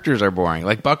the characters are boring.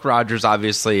 Like Buck Rogers,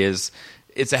 obviously it's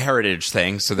a heritage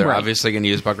thing, so they're obviously going to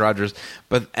use Buck Rogers.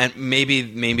 And maybe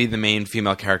the main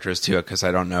female character is too, because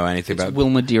I don't know anything about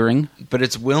Wilma Deering. But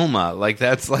it's Wilma. Like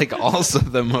that's like also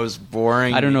the most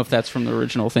boring. I don't know if that's from the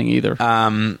original thing either.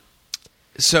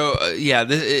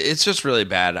 It's just really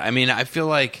bad. I mean, I feel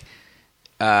like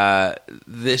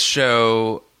this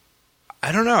show.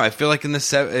 I don't know. I feel like in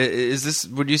the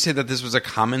would you say that this was a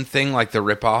common thing, like the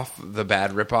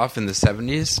bad ripoff in the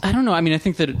 70s? I don't know. I mean, I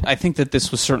think that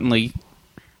this was certainly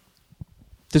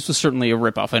a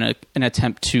ripoff and an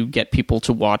attempt to get people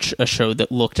to watch a show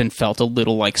that looked and felt a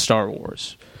little like Star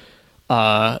Wars.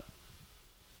 And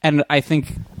I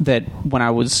think that when I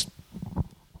was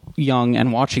young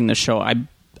and watching this show,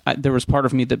 there was part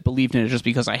of me that believed in it just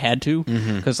because I had to.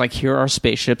 Because like, here are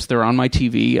spaceships, they're on my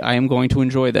TV, I am going to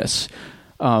enjoy this.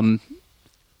 I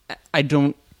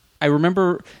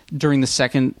remember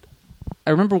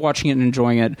watching it and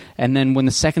enjoying it, and then when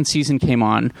the second season came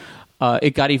on,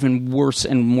 it got even worse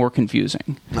and more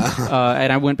confusing.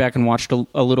 And I went back and watched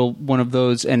a little one of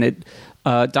those, and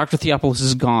Dr. Theopolis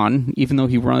is gone, even though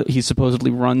he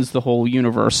supposedly runs the whole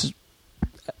universe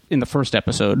in the first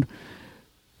episode.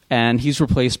 And he's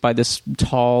replaced by this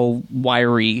tall,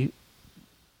 wiry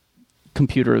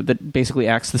computer that basically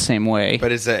acts the same way.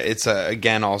 But it's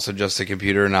again also just a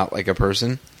computer, not like a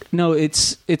person. No,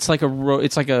 it's like a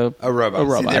robot. A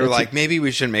robot. See, they were like, maybe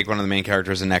we should make one of the main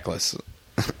characters a necklace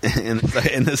in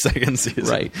the second season,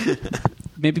 right?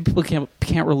 Maybe people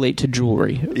can't relate to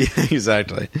jewelry. Yeah,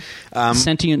 exactly.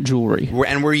 Sentient jewelry.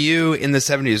 And were you in the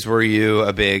 70s? Were you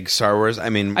a big Star Wars? I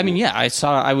mean, yeah.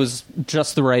 I was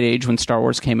just the right age when Star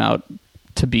Wars came out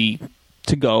to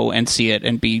go and see it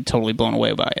and be totally blown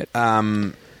away by it.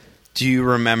 Do you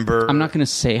remember? I'm not going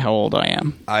to say how old I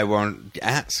am. I won't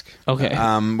ask. Okay.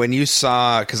 When you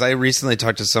saw, because I recently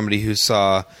talked to somebody who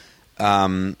saw. I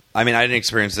mean, I didn't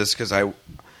experience this because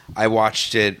I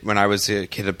watched it when I was a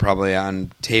kid, probably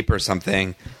on tape or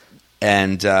something,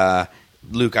 and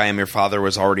Luke, I Am Your Father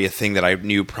was already a thing that I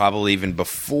knew probably even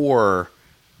before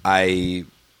I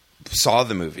saw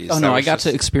the movies. Oh, no, I got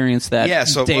to experience that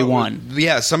day one.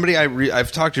 Somebody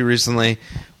I've talked to recently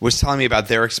was telling me about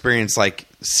their experience, like,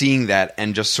 seeing that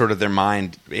and just sort of their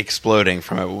mind exploding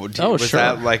from it. Was sure.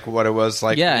 that, like, what it was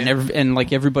like? Yeah, and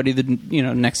like, everybody,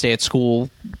 next day at school,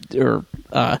 or...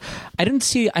 I don't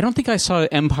think I saw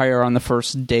Empire on the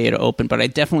first day it opened, but I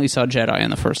definitely saw Jedi on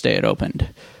the first day it opened.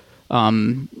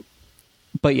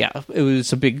 But yeah, it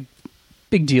was a big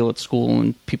deal at school,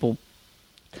 and people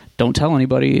don't tell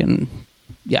anybody, and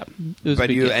yeah. It was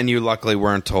you luckily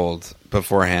weren't told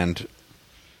beforehand.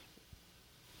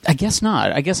 I guess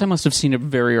not. I guess I must have seen it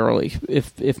very early,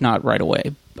 if not right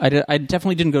away. I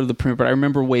definitely didn't go to the premiere, but I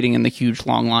remember waiting in the huge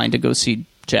long line to go see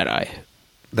Jedi.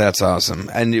 That's awesome.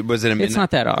 And was it? It's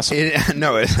not that awesome.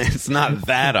 It's not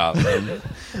that awesome,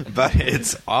 but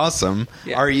it's awesome.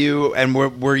 Yeah. Are you? And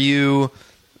were you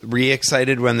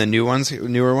re-excited when the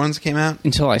newer ones came out?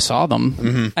 Until I saw them.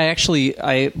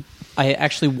 Mm-hmm. I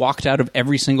actually walked out of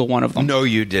every single one of them. No,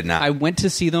 you did not. I went to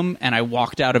see them, and I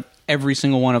walked out of every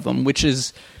single one of them, which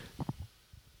is,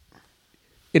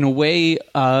 in a way,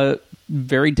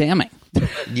 very damning.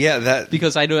 Yeah,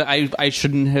 because I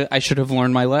should have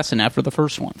learned my lesson after the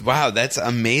first one. Wow, that's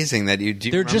amazing that you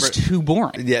do. They're just too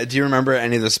boring. Yeah, do you remember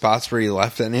any of the spots where you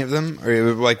left any of them,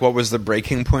 or like what was the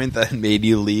breaking point that made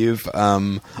you leave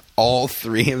all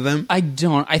three of them? I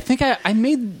don't. I think I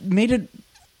made it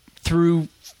through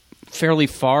fairly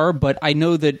far, but I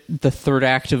know that the third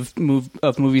act of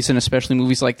movies, and especially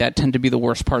movies like that, tend to be the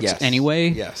worst parts anyway.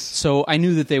 Yes. So I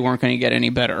knew that they weren't going to get any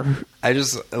better. I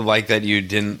just like that you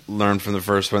didn't learn from the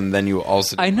first one, then you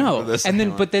also didn't I know. learn from the second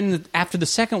one. But then after the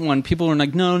second one, people were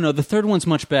like, no, the third one's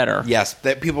much better. Yes,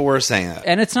 that people were saying that.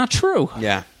 And it's not true.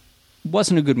 Yeah.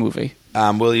 Wasn't a good movie.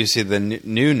 Will you see the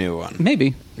new one?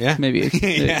 Maybe. Yeah. Maybe.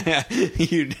 Yeah.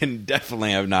 You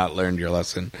definitely have not learned your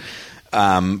lesson.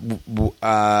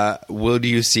 Will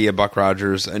you see a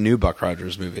new Buck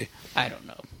Rogers movie? I don't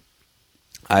know.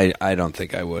 I don't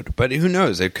think I would, but who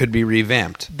knows? It could be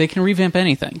revamped. They can revamp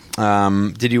anything.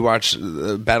 Did you watch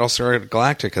Battlestar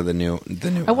Galactica, the new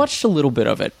I watched a little bit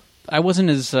of it. I wasn't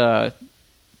as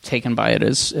taken by it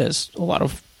as a lot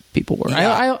of people were.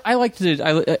 Yeah. I liked it.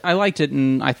 I liked it,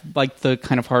 and I liked the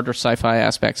kind of harder sci-fi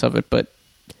aspects of it, but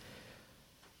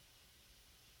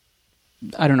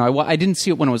I don't know. I didn't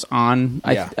see it when it was on.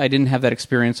 I didn't have that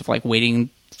experience of like waiting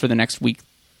for the next week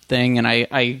thing, and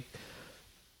I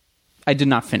did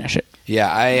not finish it.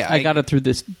 Yeah, I got it through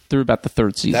about the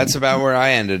third season. That's about where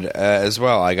I ended as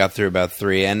well. I got through about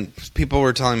 3, and people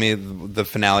were telling me the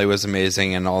finale was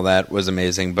amazing and all that was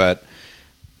amazing, but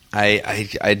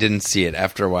I didn't see it.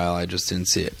 After a while, I just didn't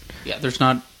see it. Yeah, there's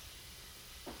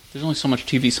only so much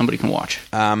TV somebody can watch.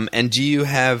 And do you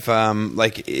have,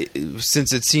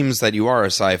 since it seems that you are a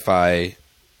sci-fi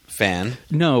fan?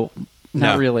 No,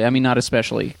 not really. I mean, not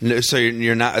especially. No, so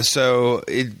you're not. So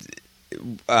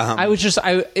I was just,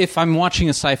 if I'm watching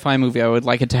a sci-fi movie, I would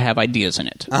like it to have ideas in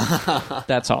it.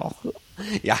 That's all.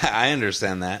 Yeah, I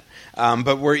understand that.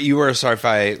 But you were a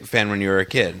sci-fi fan when you were a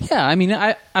kid? Yeah, I mean,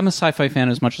 I'm a sci-fi fan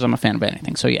as much as I'm a fan of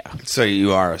anything, so yeah. So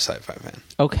you are a sci-fi fan?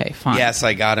 Okay, fine. Yes,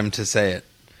 I got him to say it.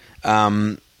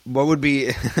 What would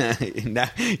be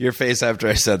your face after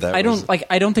I said that? I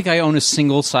don't think I own a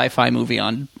single sci-fi movie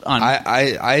on.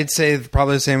 I'd say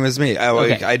probably the same as me.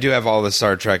 Okay. I do have all the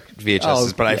Star Trek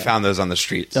VHSs, but I found those on the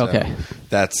street. So okay,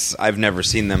 I've never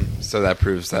seen them, so that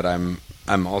proves that I'm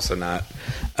also not.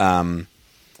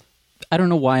 I don't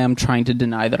know why I'm trying to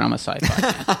deny that I'm a sci-fi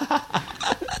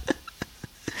fan.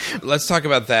 Let's talk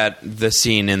about the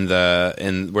scene in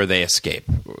where they escape.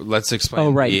 Let's explain.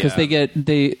 Oh, right, because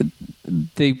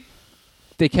they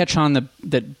catch on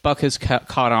that Buck has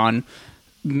caught on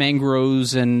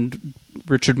Mangroves and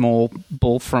Richard Mole,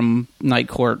 both from Night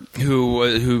Court,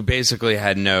 who basically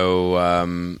had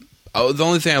no. The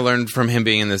only thing I learned from him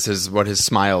being in this is what his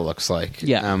smile looks like.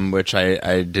 Yeah, which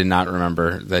I did not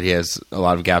remember that he has a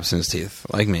lot of gaps in his teeth,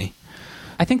 like me.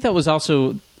 I think that was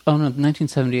also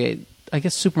 1978. I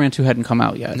guess Superman 2 hadn't come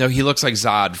out yet. No, he looks like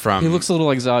Zod from... He looks a little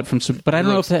like Zod from... But I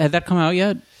don't know if had that come out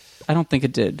yet? I don't think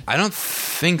it did. I don't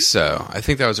think so. I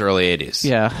think that was early 80s.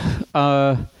 Yeah.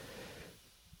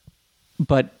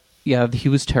 But, yeah, he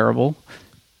was terrible.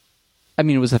 I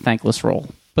mean, it was a thankless role.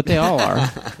 But they all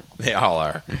are. They all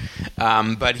are.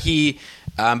 But he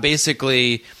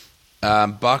basically...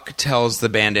 Buck tells the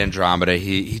band Andromeda,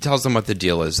 he tells them what the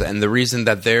deal is. And the reason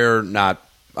that they're not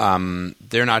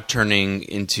turning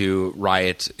into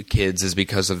riot kids is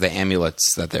because of the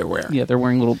amulets that they wear. Yeah, they're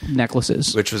wearing little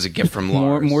necklaces, which was a gift from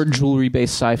Lars. More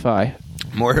jewelry-based sci-fi.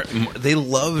 More, they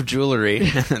love jewelry.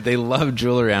 They love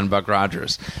jewelry on Buck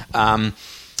Rogers.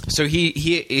 So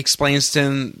he explains to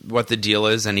him what the deal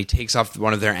is, and he takes off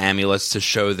one of their amulets to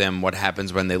show them what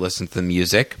happens when they listen to the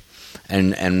music.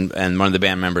 And one of the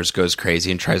band members goes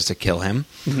crazy and tries to kill him.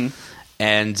 Mm-hmm.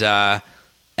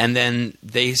 And then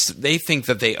they think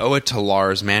that they owe it to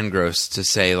Lars Mangross to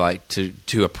say, like,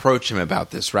 to approach him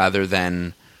about this rather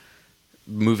than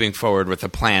moving forward with a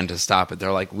plan to stop it.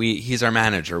 They're like, he's our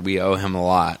manager. We owe him a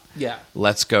lot. Yeah.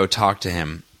 Let's go talk to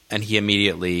him. And he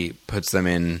immediately puts them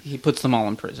in... He puts them all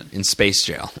in prison. In space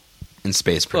jail. In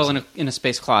space prison. Well, in a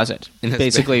space closet.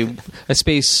 Basically, a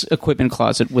space equipment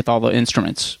closet with all the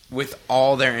instruments. With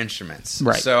all their instruments.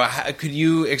 Right. So could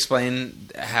you explain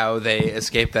how they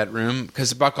escape that room?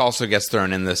 Because Buck also gets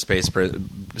thrown in the space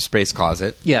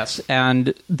closet. Yes,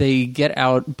 and they get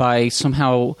out by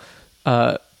somehow...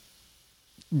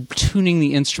 tuning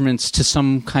the instruments to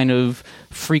some kind of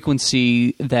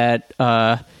frequency that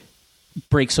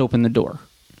breaks open the door.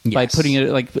 Yes. By putting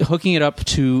it, like hooking it up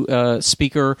to a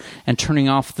speaker and turning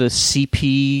off the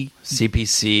CPC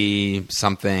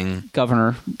something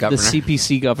governor, the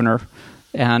CPC governor,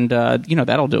 and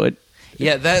that'll do it.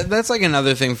 Yeah, that's like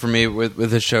another thing for me with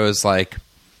the show is like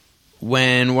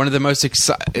when one of the most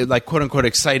like quote unquote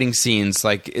exciting scenes,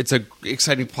 like it's a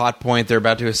exciting plot point, they're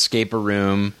about to escape a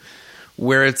room.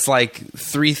 Where it's like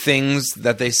three things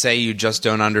that they say you just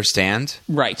don't understand.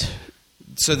 Right.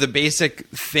 So the basic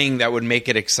thing that would make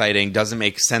it exciting doesn't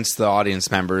make sense to the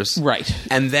audience members. Right.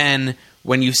 And then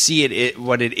when you see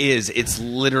what it is, it's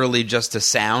literally just a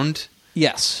sound.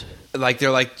 Yes. Like they're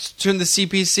like, turn the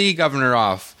CPC governor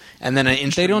off. And then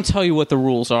they don't tell you what the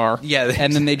rules are. Yeah.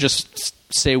 And then they just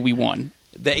say we won.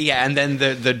 And then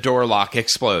the door lock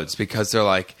explodes because they're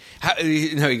like,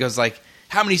 he goes like,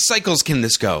 how many cycles can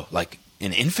this go? Like,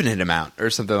 an infinite amount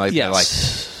or something like that. Like,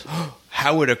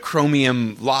 how would a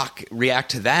chromium lock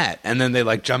react to that? And then they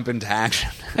like jump into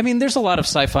action. I mean, there's a lot of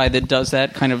sci-fi that does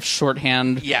that kind of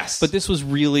shorthand. Yes. But this was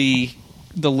really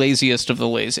the laziest of the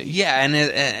lazy. Yeah, and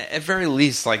at very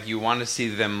least, like, you want to see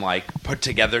them like put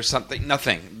together something.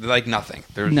 Nothing. Like nothing.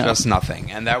 There's just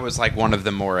nothing. And that was like one of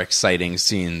the more exciting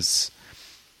scenes.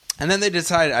 And then they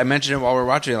decide, I mentioned it while we were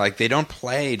watching it, like they don't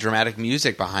play dramatic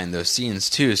music behind those scenes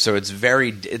too, so it's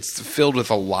filled with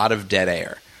a lot of dead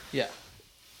air. Yeah.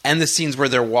 And the scenes where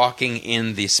they're walking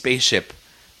in the spaceship,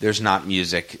 there's not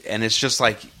music, and it's just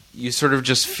like you sort of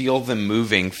just feel them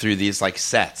moving through these like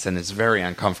sets, and it's very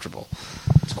uncomfortable.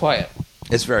 It's quiet.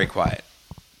 It's very quiet.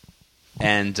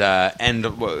 And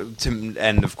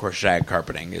of course shag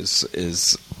carpeting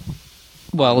is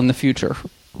well in the future.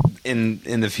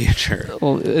 In the future,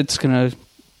 well, it's gonna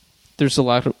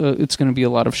be a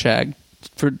lot of shag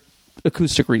for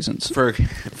acoustic reasons.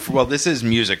 Well, this is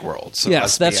Music World, so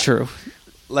yes, that's true.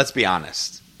 Let's be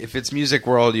honest. If it's Music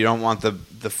World, you don't want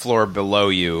the floor below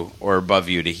you or above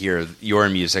you to hear your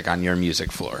music on your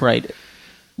music floor, right?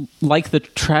 Like the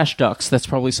trash ducts, that's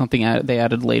probably something they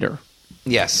added later.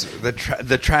 Yes,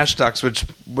 the trash ducts, which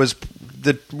was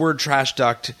the word trash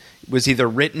duct was either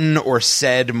written or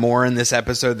said more in this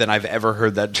episode than I've ever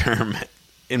heard that term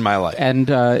in my life. And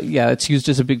it's used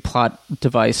as a big plot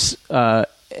device.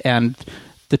 And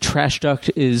the trash duct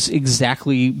is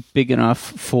exactly big enough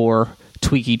for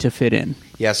Tweaky to fit in.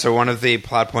 Yeah, so one of the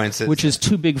plot points is... Which is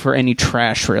too big for any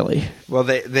trash, really. Well,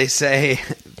 they say...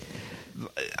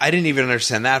 I didn't even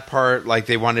understand that part. Like,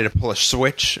 they wanted to pull a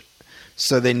switch...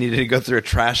 So they needed to go through a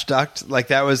trash duct. Like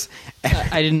that was.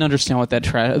 I didn't understand what that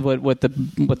what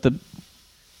the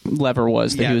lever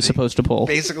was that he was supposed to pull.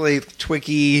 Basically,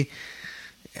 Twicky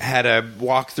had to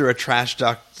walk through a trash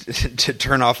duct to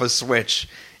turn off a switch,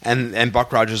 and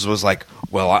Buck Rogers was like,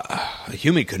 "Well, a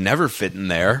human could never fit in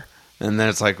there." And then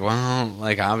it's like, well,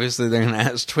 like obviously they're going to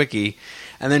ask Twicky,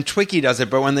 and then Twicky does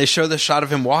it. But when they show the shot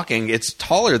of him walking, it's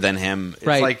taller than him. It's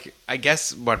like I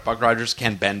guess what Buck Rogers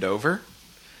can bend over.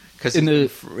 Because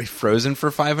he's frozen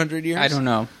for 500 years? I don't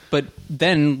know. But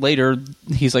then later,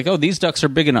 he's like, oh, these ducks are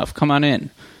big enough. Come on in.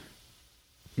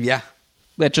 Yeah.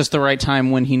 At just the right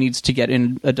time when he needs to get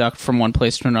in a duct from one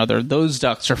place to another. Those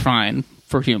ducts are fine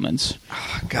for humans.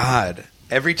 Oh, God.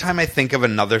 Every time I think of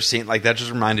another scene, like that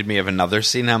just reminded me of another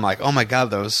scene. I'm like, oh my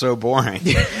God, that was so boring.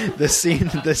 the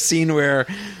scene where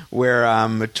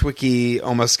Twicky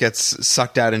almost gets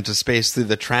sucked out into space through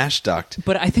the trash duct.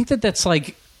 But I think that's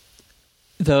like...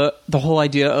 The whole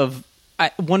idea of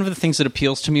one of the things that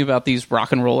appeals to me about these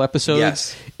rock and roll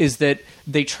episodes is that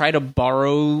they try to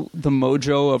borrow the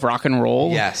mojo of rock and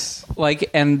roll. Yes.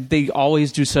 Like, and they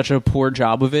always do such a poor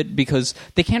job of it because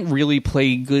they can't really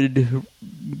play good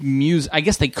music. I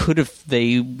guess they could if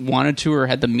they wanted to or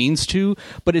had the means to,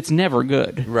 but it's never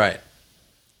good. Right.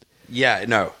 Yeah,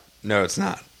 no, it's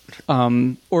not.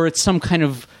 Or it's some kind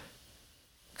of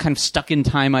stuck in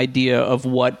time idea of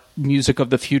what music of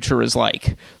the future is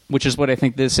like, which is what I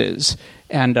think this is.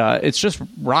 And it's just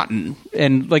rotten.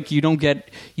 And like you don't get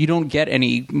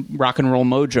any rock and roll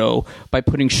mojo by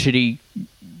putting shitty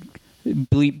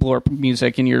bleep blorp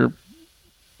music in your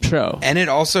show. And it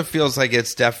also feels like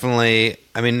it's definitely,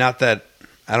 I mean, not that,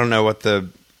 I don't know what the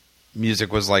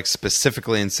music was like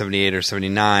specifically in 78 or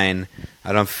 79.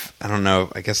 I don't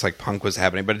know. I guess like punk was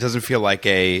happening, but it doesn't feel like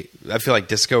I feel like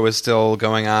disco is still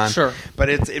going on. Sure. But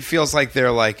it feels like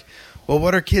they're like, well,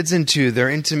 what are kids into? They're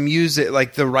into music.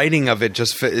 Like the writing of it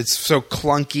it's so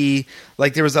clunky.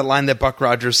 Like there was that line that Buck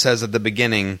Rogers says at the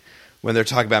beginning when they're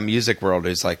talking about Music World.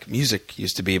 It's like, music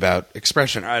used to be about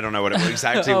expression. I don't know what it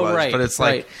exactly was, right, but it's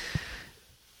like,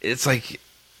 it's like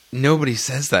nobody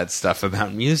says that stuff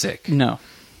about music. No.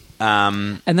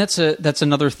 And that's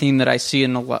another theme that I see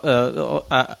in a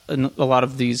lot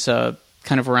of these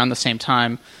kind of around the same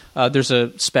time. There's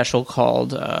a special called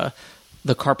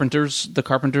The Carpenters. The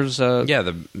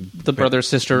brother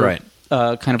sister, right.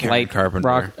 Kind of Karen light Carpenter.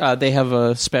 rock. They have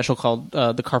a special called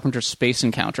The Carpenter Space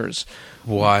Encounters.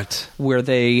 What? Where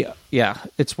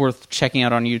it's worth checking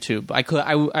out on YouTube.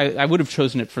 I would have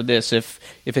chosen it for this if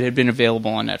it had been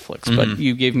available on Netflix, but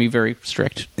you gave me very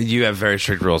strict. You have very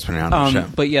strict rules putting on the show.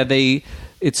 But yeah,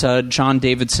 it's John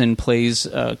Davidson plays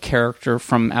a character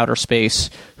from outer space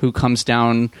who comes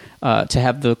down to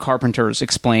have the Carpenters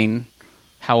explain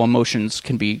how emotions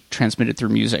can be transmitted through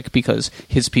music because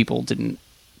his people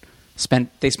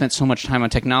spent so much time on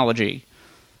technology.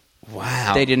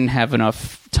 Wow. They didn't have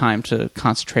enough time to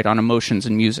concentrate on emotions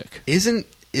and music. Is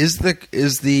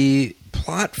the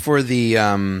plot for the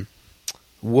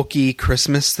Wookiee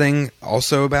Christmas thing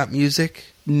also about music?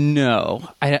 No.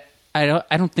 I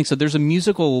don't think so. There's a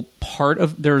musical part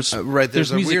of there's a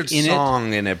music weird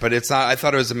song in it, but it's not. I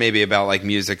thought it was maybe about like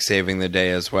music saving the day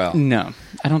as well. No,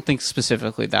 I don't think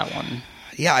specifically that one.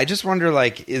 Yeah, I just wonder,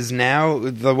 like, is now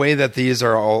the way that these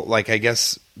are all, like, I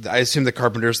guess, I assume the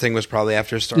Carpenters thing was probably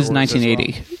after Star Wars. It was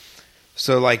 1980. As well.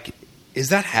 So, like, is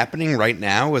that happening right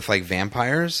now with, like,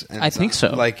 vampires? And I think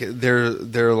so. Like,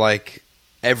 they're like,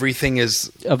 everything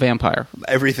is a vampire.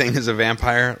 Everything is a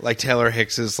vampire. Like, Taylor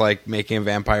Hicks is, like, making a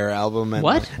vampire album. And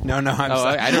what? No,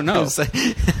 I don't know.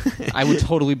 I would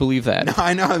totally believe that. No,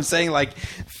 I know. I'm saying, like,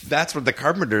 that's what the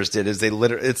Carpenters did, is they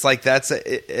literally, it's like, that's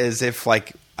as if,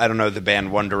 like, I don't know, the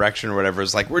band One Direction or whatever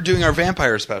is like, we're doing our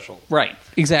vampire special. Right.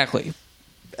 Exactly.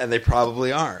 And they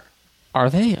probably are.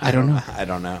 Are they? I don't know. I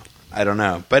don't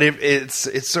know. But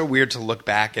it's so weird to look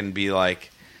back and be like,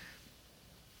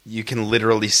 you can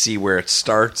literally see where it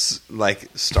starts, like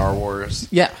Star Wars.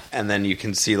 Yeah. And then you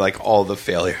can see like all the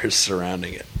failures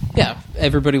surrounding it. Yeah.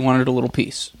 Everybody wanted a little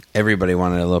piece. Everybody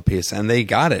wanted a little piece, and they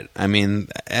got it. I mean,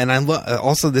 and I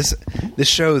also this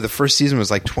show. The first season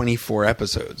was like 24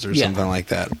 episodes or something like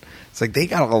that. It's like they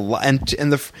got a lot, and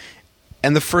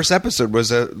the first episode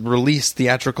was a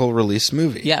theatrical release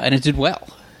movie. Yeah, and it did well.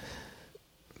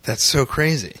 That's so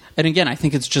crazy. And again, I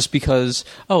think it's just because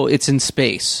it's in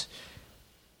space.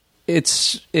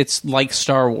 It's like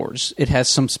Star Wars. It has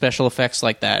some special effects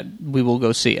like that. We will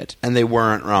go see it. And they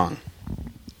weren't wrong.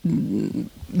 I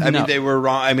mean, they were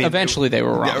wrong. I mean, eventually they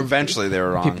were wrong. Eventually they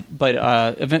were wrong.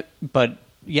 But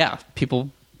yeah, people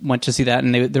went to see that,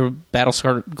 and the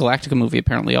Battlestar Galactica movie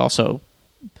apparently also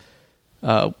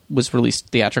was released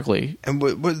theatrically. And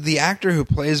the actor who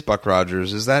plays Buck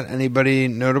Rogers, is that anybody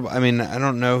notable? I mean, I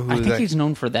don't know who. I think he's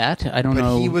known for that. I don't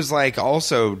know. But he was like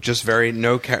also just very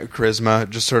no charisma,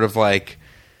 just sort of like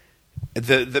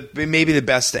the maybe the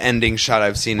best ending shot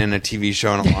I've seen in a TV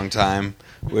show in a long time,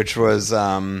 which was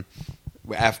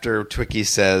after Twiki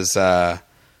says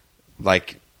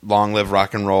like "Long live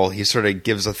rock and roll," he sort of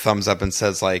gives a thumbs up and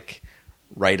says like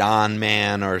 "Right on,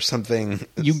 man" or something.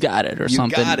 You got it, or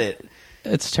something. You got it.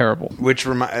 It's terrible. Which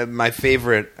my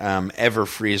favorite ever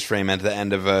freeze frame at the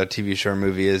end of a TV show or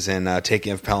movie is in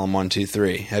Taking of Pelham 1, 2,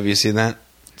 3. Have you seen that?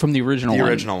 From the original one?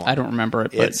 The original one. I don't remember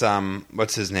it. But it's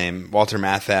what's his name? Walter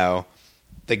Matthau,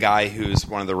 the guy who's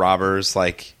one of the robbers.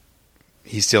 Like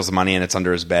he steals the money and it's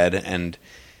under his bed, and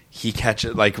he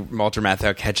catches Walter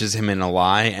Matthau catches him in a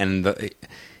lie, and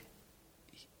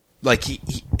he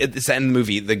at the end of the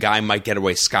movie, the guy might get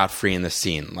away scot-free in the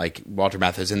scene. Like, Walter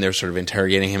Matthau's in there sort of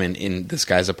interrogating him in this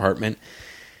guy's apartment.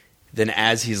 Then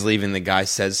as he's leaving, the guy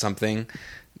says something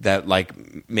that,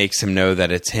 like, makes him know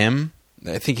that it's him.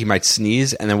 I think he might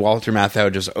sneeze. And then Walter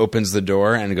Matthau just opens the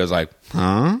door and goes like,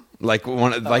 huh?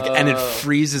 And it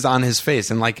freezes on his face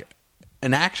in, like,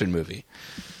 an action movie.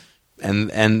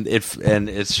 And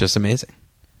it's just amazing.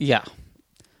 Yeah.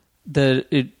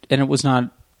 It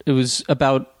was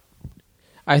about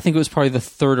I think it was probably the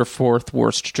third or fourth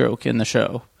worst joke in the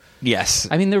show. Yes.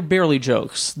 I mean, they're barely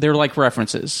jokes. They're like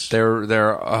references.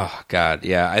 They're oh god,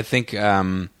 yeah. I think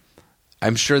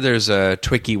I'm sure there's a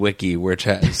Twiki Wiki which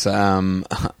has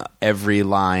every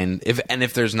line.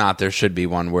 If there's not, there should be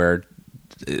one where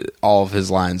all of his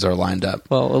lines are lined up.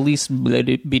 Well, at least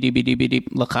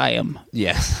l'chaim.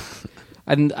 Yes.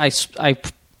 And I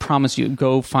promise you,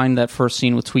 go find that first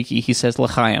scene with Twiki. He says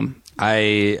l'chaim.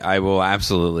 I will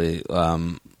absolutely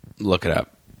look it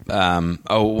up. One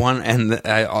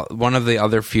of the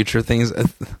other future things,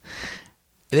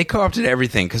 they co-opted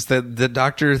everything because the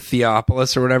Dr.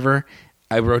 Theopolis or whatever.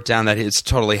 I wrote down that it's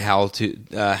totally Hal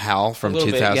from 2001.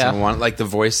 Bit, yeah. Like the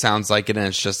voice sounds like it, and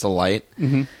it's just a light.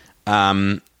 Mm-hmm.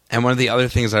 And one of the other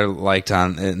things I liked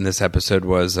in this episode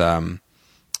was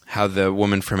how the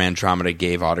woman from Andromeda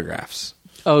gave autographs.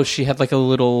 Oh, she had like a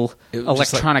little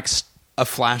electronic a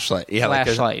flashlight. Yeah,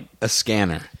 flashlight. Like a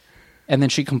scanner. And then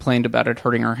she complained about it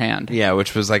hurting her hand. Yeah,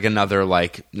 which was like another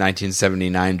like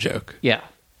 1979 joke. Yeah.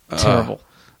 Terrible.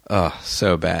 Oh,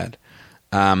 so bad.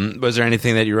 Was there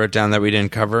anything that you wrote down that we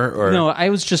didn't cover? Or no, I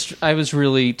was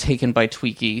really taken by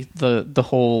Twiki. The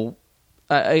whole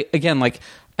again, like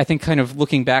I think kind of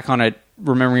looking back on it,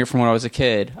 remembering it from when I was a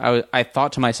kid, I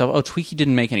thought to myself, oh, Twiki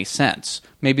didn't make any sense.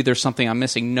 Maybe there's something I'm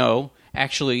missing. No,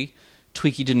 actually,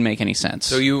 Twiki didn't make any sense.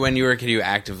 So when you were a kid, you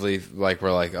actively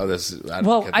were like, oh, this.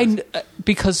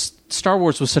 Because Star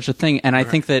Wars was such a thing, and I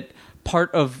think that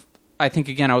I think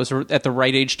again I was at the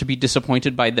right age to be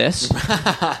disappointed by this.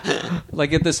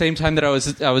 Like at the same time that I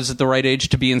was at the right age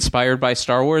to be inspired by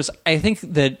Star Wars. I think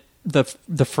that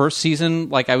the first season,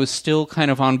 like I was still kind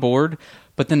of on board,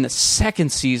 but then the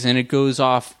second season it goes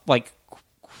off like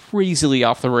crazily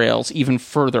off the rails even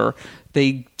further.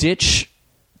 They ditch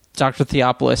Dr.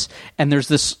 Theopolis, and there's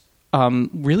this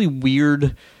really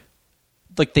weird,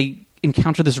 like they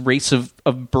encounter this race of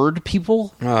bird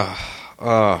people.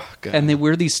 Oh, God. And they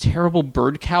wear these terrible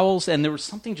bird cowls, and there was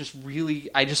something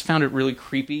I just found it really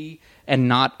creepy and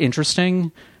not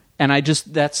interesting. And I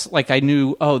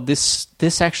knew, oh,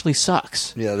 this actually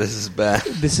sucks. Yeah, this is bad.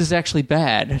 This is actually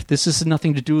bad. This has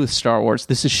nothing to do with Star Wars.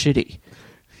 This is shitty.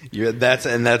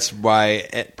 That's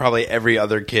why probably every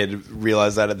other kid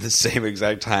realized that at the same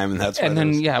exact time, and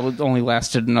it only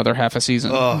lasted another half a season.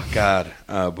 Oh, God.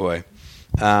 Oh, boy.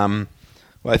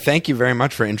 Well, thank you very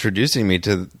much for introducing me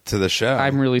to the show.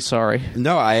 I'm really sorry.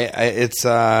 No,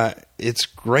 it's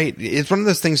great. It's one of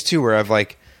those things too where I've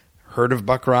like heard of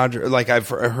Buck Rogers, like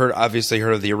I've obviously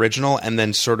heard of the original, and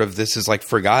then sort of this is like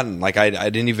forgotten. Like I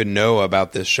didn't even know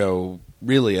about this show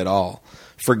really at all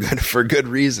for good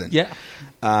reason. Yeah.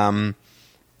 So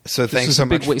thanks so much. This is a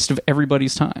big waste of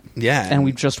everybody's time. Yeah, and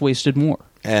we've just wasted more.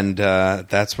 And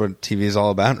that's what TV is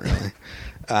all about, really.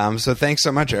 So thanks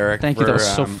so much, Eric. Thank you. That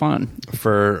was so fun.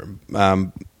 For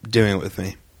doing it with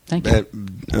me. Thank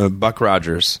you. Buck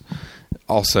Rogers.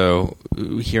 Also,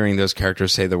 hearing those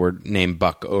characters say the name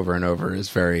Buck over and over is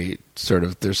very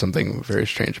there's something very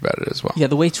strange about it as well. Yeah,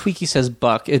 the way Twiki says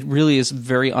Buck, it really is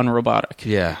very unrobotic.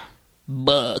 Yeah.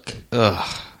 Buck.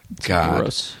 Ugh. God.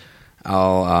 Gross.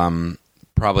 I'll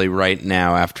probably right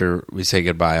now after we say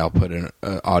goodbye, I'll put an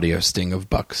audio sting of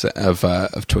Buck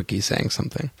of Twiki saying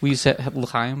something. Will you say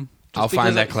L'chaim? I'll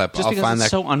find that clip. Just because it's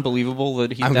so unbelievable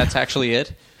that that's actually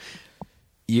it.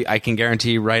 I can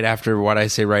guarantee right after what I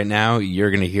say right now,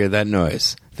 you're going to hear that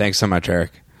noise. Thanks so much,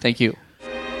 Eric. Thank you.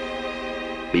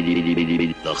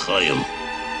 L'chaim.